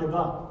do not give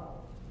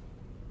up.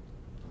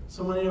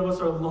 So many of us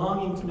are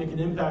longing to make an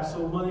impact.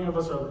 So many of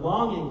us are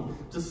longing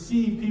to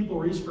see people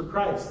reach for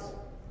Christ.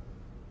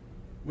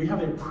 We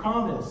have a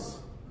promise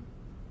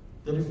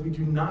that if we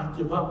do not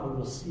give up, we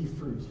will see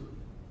fruit.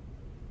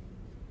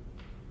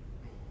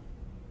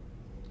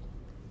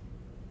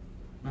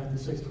 Matthew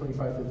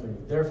 6:25 through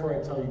 30. Therefore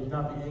I tell you, do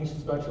not be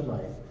anxious about your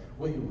life,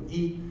 what you will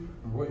eat,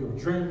 or what you will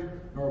drink,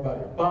 nor about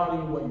your body,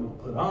 what you will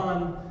put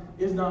on.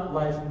 Is not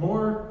life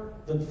more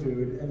than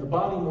food, and the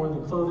body more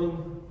than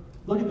clothing?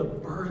 Look at the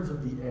birds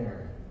of the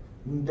air.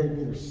 They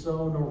neither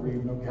sow nor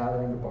reap nor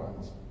gather into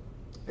barns.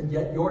 And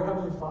yet your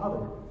heavenly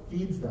Father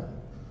feeds them.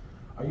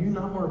 Are you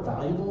not more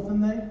valuable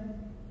than they?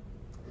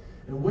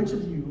 And which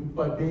of you,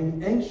 by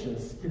being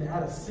anxious, can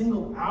add a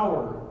single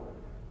hour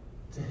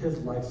to his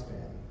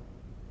lifespan?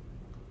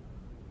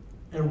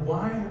 And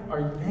why are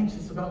you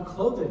anxious about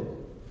clothing?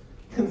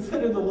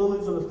 Consider the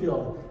lilies of the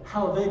field,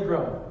 how they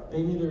grow.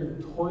 They neither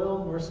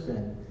toil nor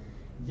spin.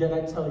 Yet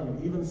I tell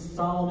you, even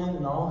Solomon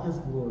in all his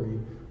glory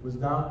was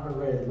not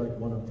arrayed like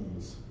one of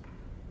these.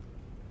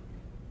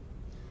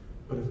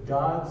 But if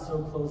God so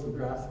clothes the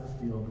grass of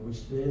the field,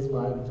 which today is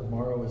alive and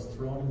tomorrow is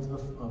thrown into the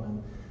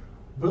oven,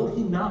 will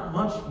he not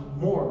much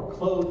more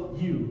clothe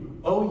you,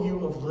 O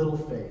you of little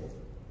faith?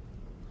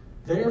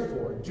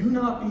 Therefore, do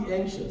not be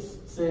anxious,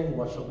 saying,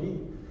 what shall we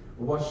eat?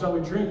 Or what shall we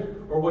drink?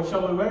 Or what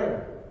shall we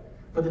wear?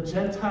 For the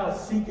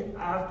Gentiles seek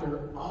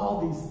after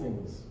all these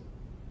things.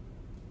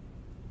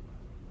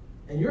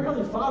 And your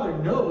heavenly Father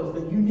knows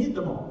that you need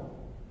them all.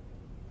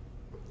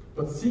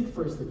 But seek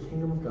first the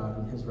kingdom of God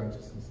and his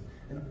righteousness,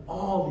 and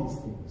all these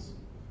things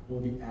will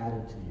be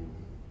added to you.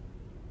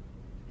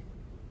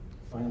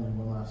 Finally,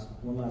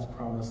 one last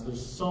promise.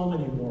 There's so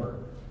many more,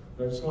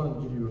 but I just wanted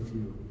to give you a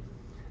few.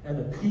 And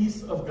the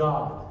peace of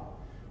God,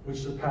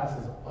 which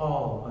surpasses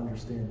all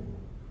understanding,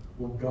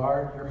 will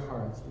guard your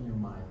hearts and your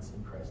minds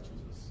in Christ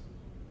Jesus.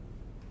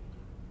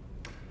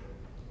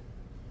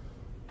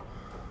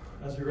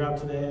 As we wrap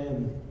today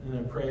and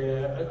I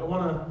pray, I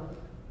want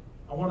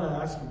I want to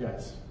ask you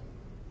guys,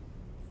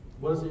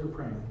 what is it you're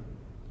praying?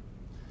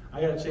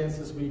 I got a chance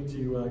this week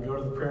to go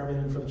to the prayer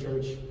meeting for the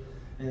church,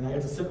 and I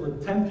got to sit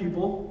with 10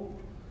 people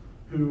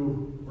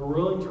who were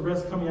willing to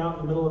risk coming out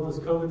in the middle of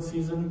this COVID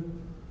season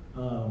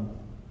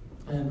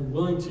and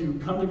willing to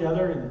come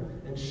together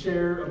and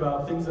share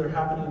about things that are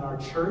happening in our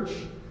church,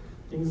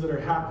 things that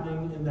are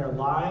happening in their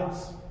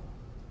lives.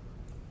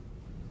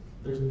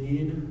 There's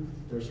need,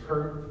 there's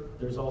hurt,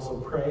 there's also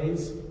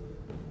praise.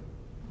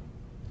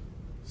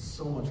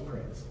 So much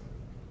praise.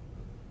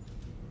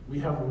 We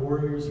have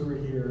warriors who are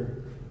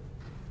here.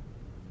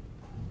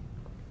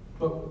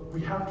 But we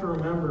have to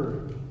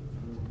remember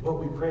what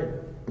we prayed.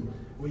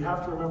 We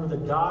have to remember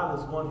that God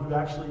is one who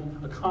actually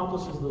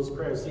accomplishes those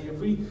prayers. See, if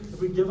we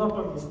give up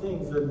on these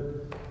things,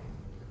 then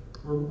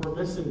we're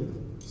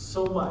missing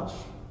so much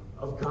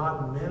of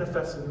God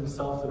manifesting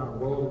himself in our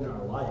world and in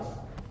our life.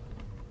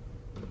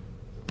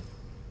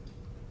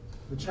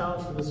 The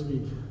challenge for this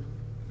week,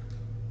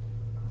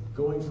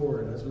 going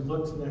forward, as we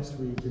look to next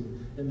week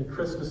in the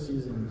Christmas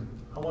season,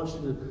 I want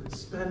you to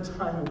spend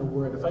time in the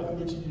Word. If I can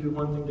get you to do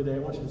one thing today, I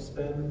want you to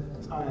spend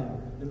time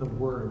in the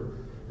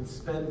Word and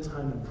spend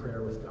time in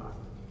prayer with God.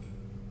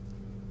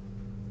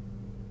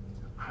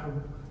 I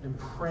am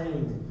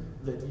praying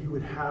that you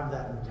would have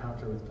that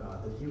encounter with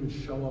God, that he would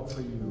show up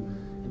for you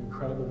in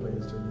incredible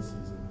ways during the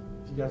season.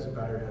 If you guys would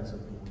bow your heads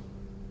with me.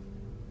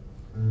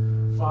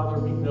 Father,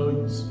 we know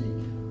you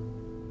speak.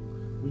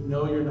 We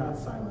know you're not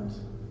silent.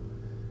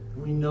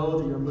 And we know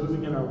that you're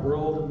moving in our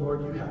world, and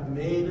Lord, you have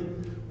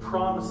made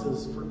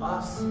promises for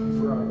us, and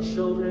for our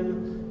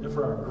children, and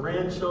for our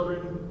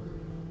grandchildren.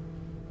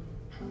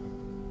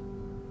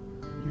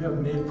 You have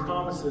made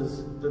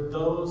promises that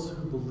those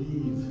who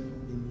believe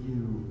in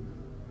you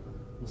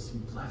will see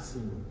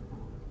blessing.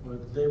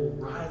 Lord, they will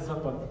rise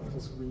up on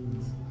eagle's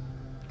wings.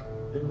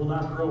 They will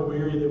not grow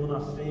weary. They will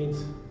not faint.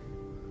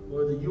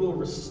 Lord, that you will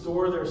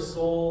restore their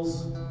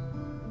souls.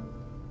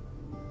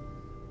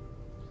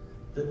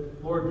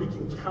 That, Lord, we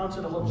can count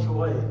it all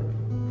joy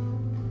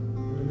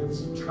in the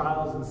midst of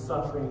trials and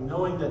suffering,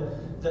 knowing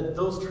that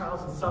those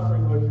trials and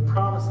suffering, Lord, you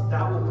promise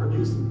that will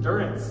produce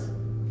endurance.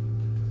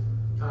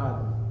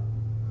 God,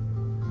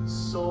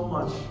 so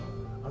much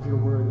of your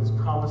word is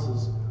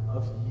promises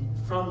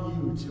from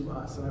you to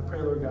us. And I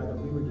pray, Lord God,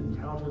 that we would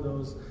encounter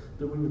those,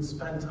 that we would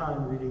spend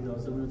time reading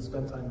those, that we would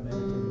spend time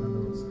meditating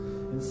on those,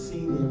 and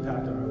seeing the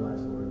impact on our life,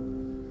 Lord.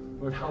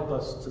 Lord, help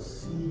us to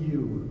see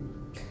you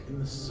in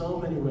the so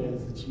many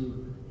ways that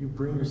you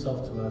bring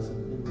yourself to us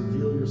and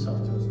reveal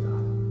yourself to us,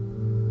 God.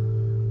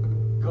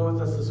 Go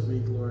with us this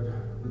week, Lord.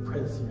 We pray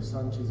this in your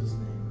Son, Jesus'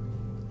 name.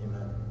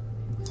 Amen.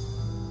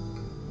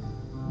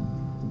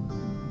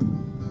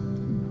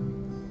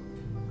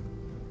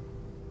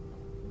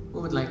 We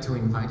would like to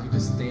invite you to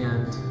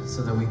stand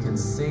so that we can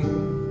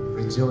sing,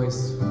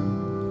 rejoice with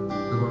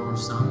one more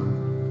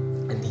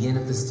song. At the end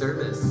of the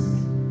service,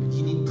 if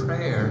you need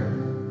prayer,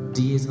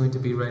 Dee is going to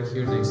be right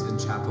here next to the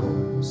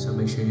chapel, so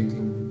make sure you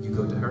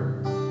go to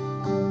her.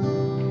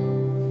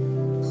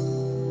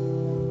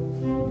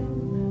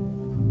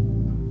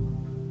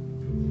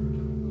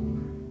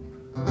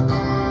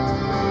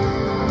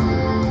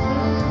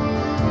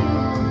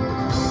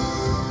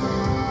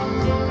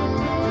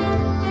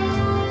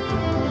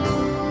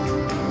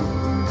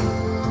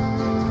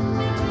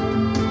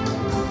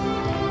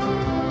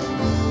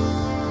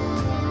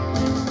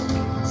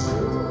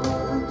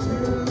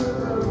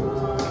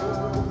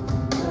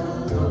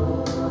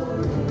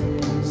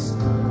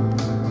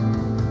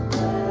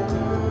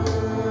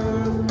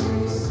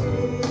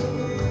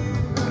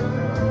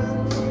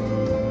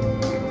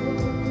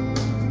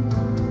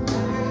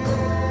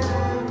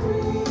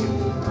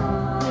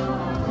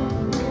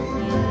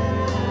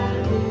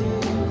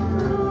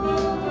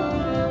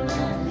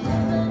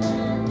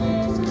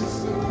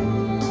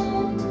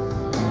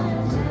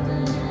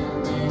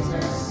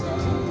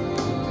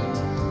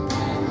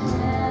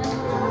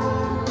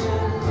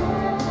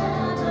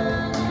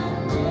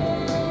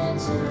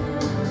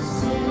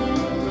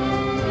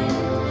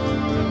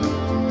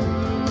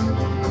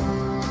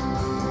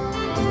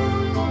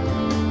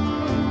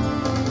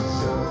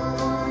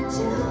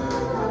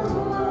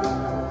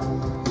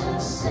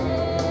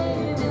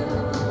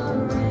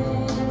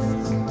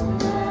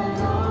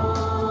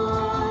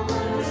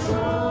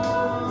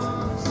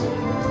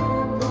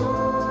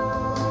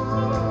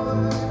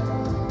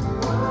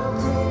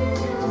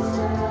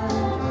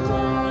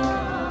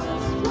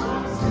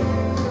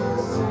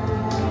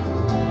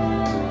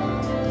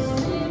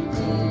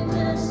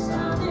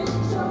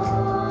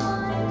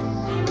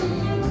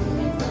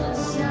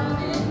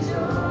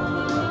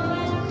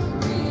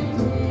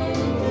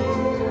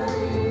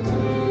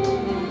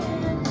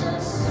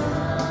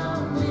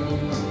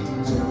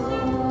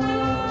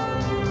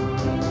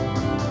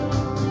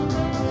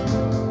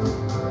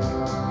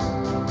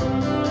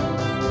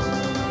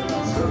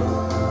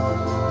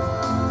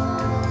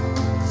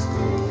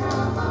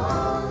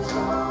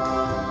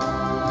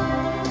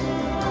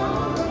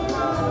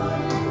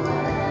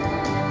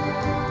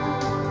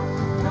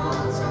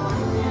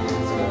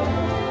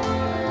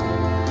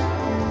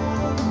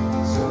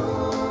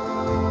 Joy.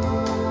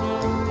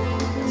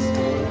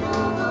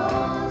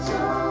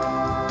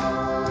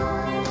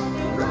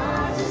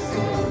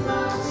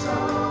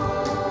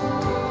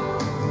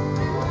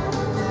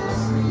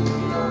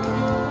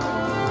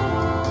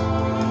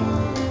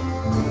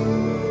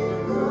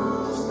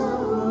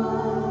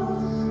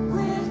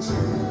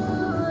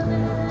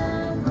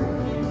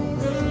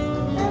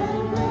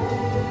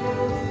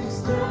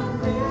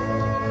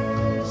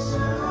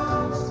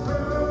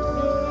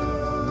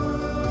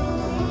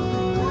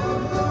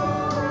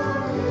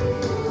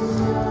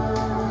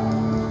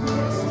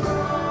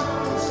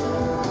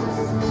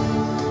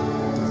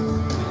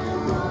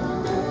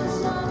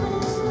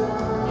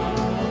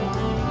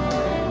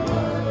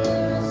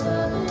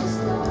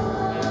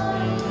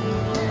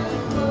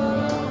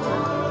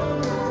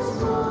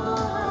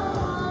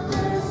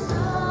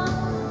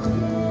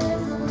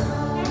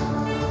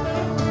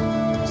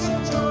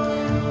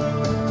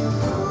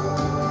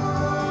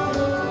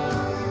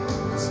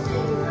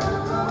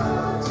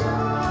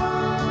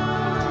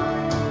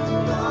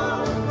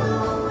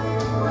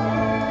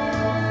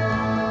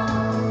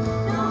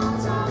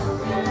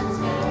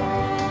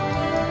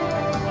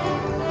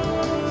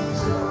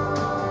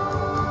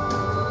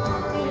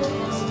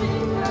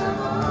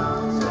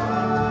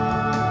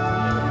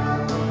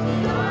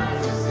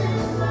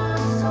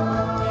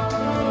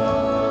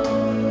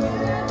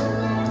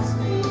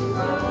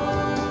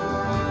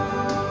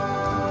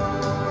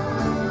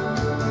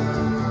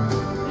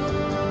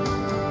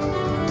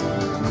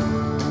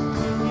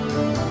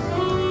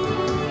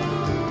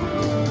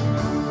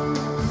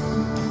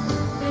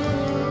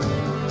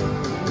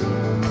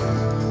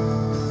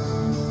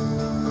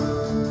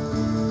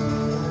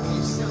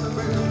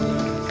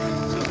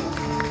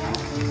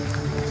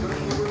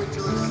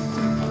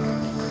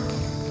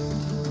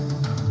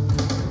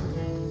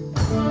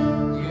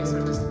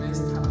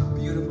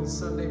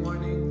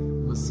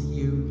 We'll see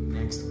you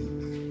next week.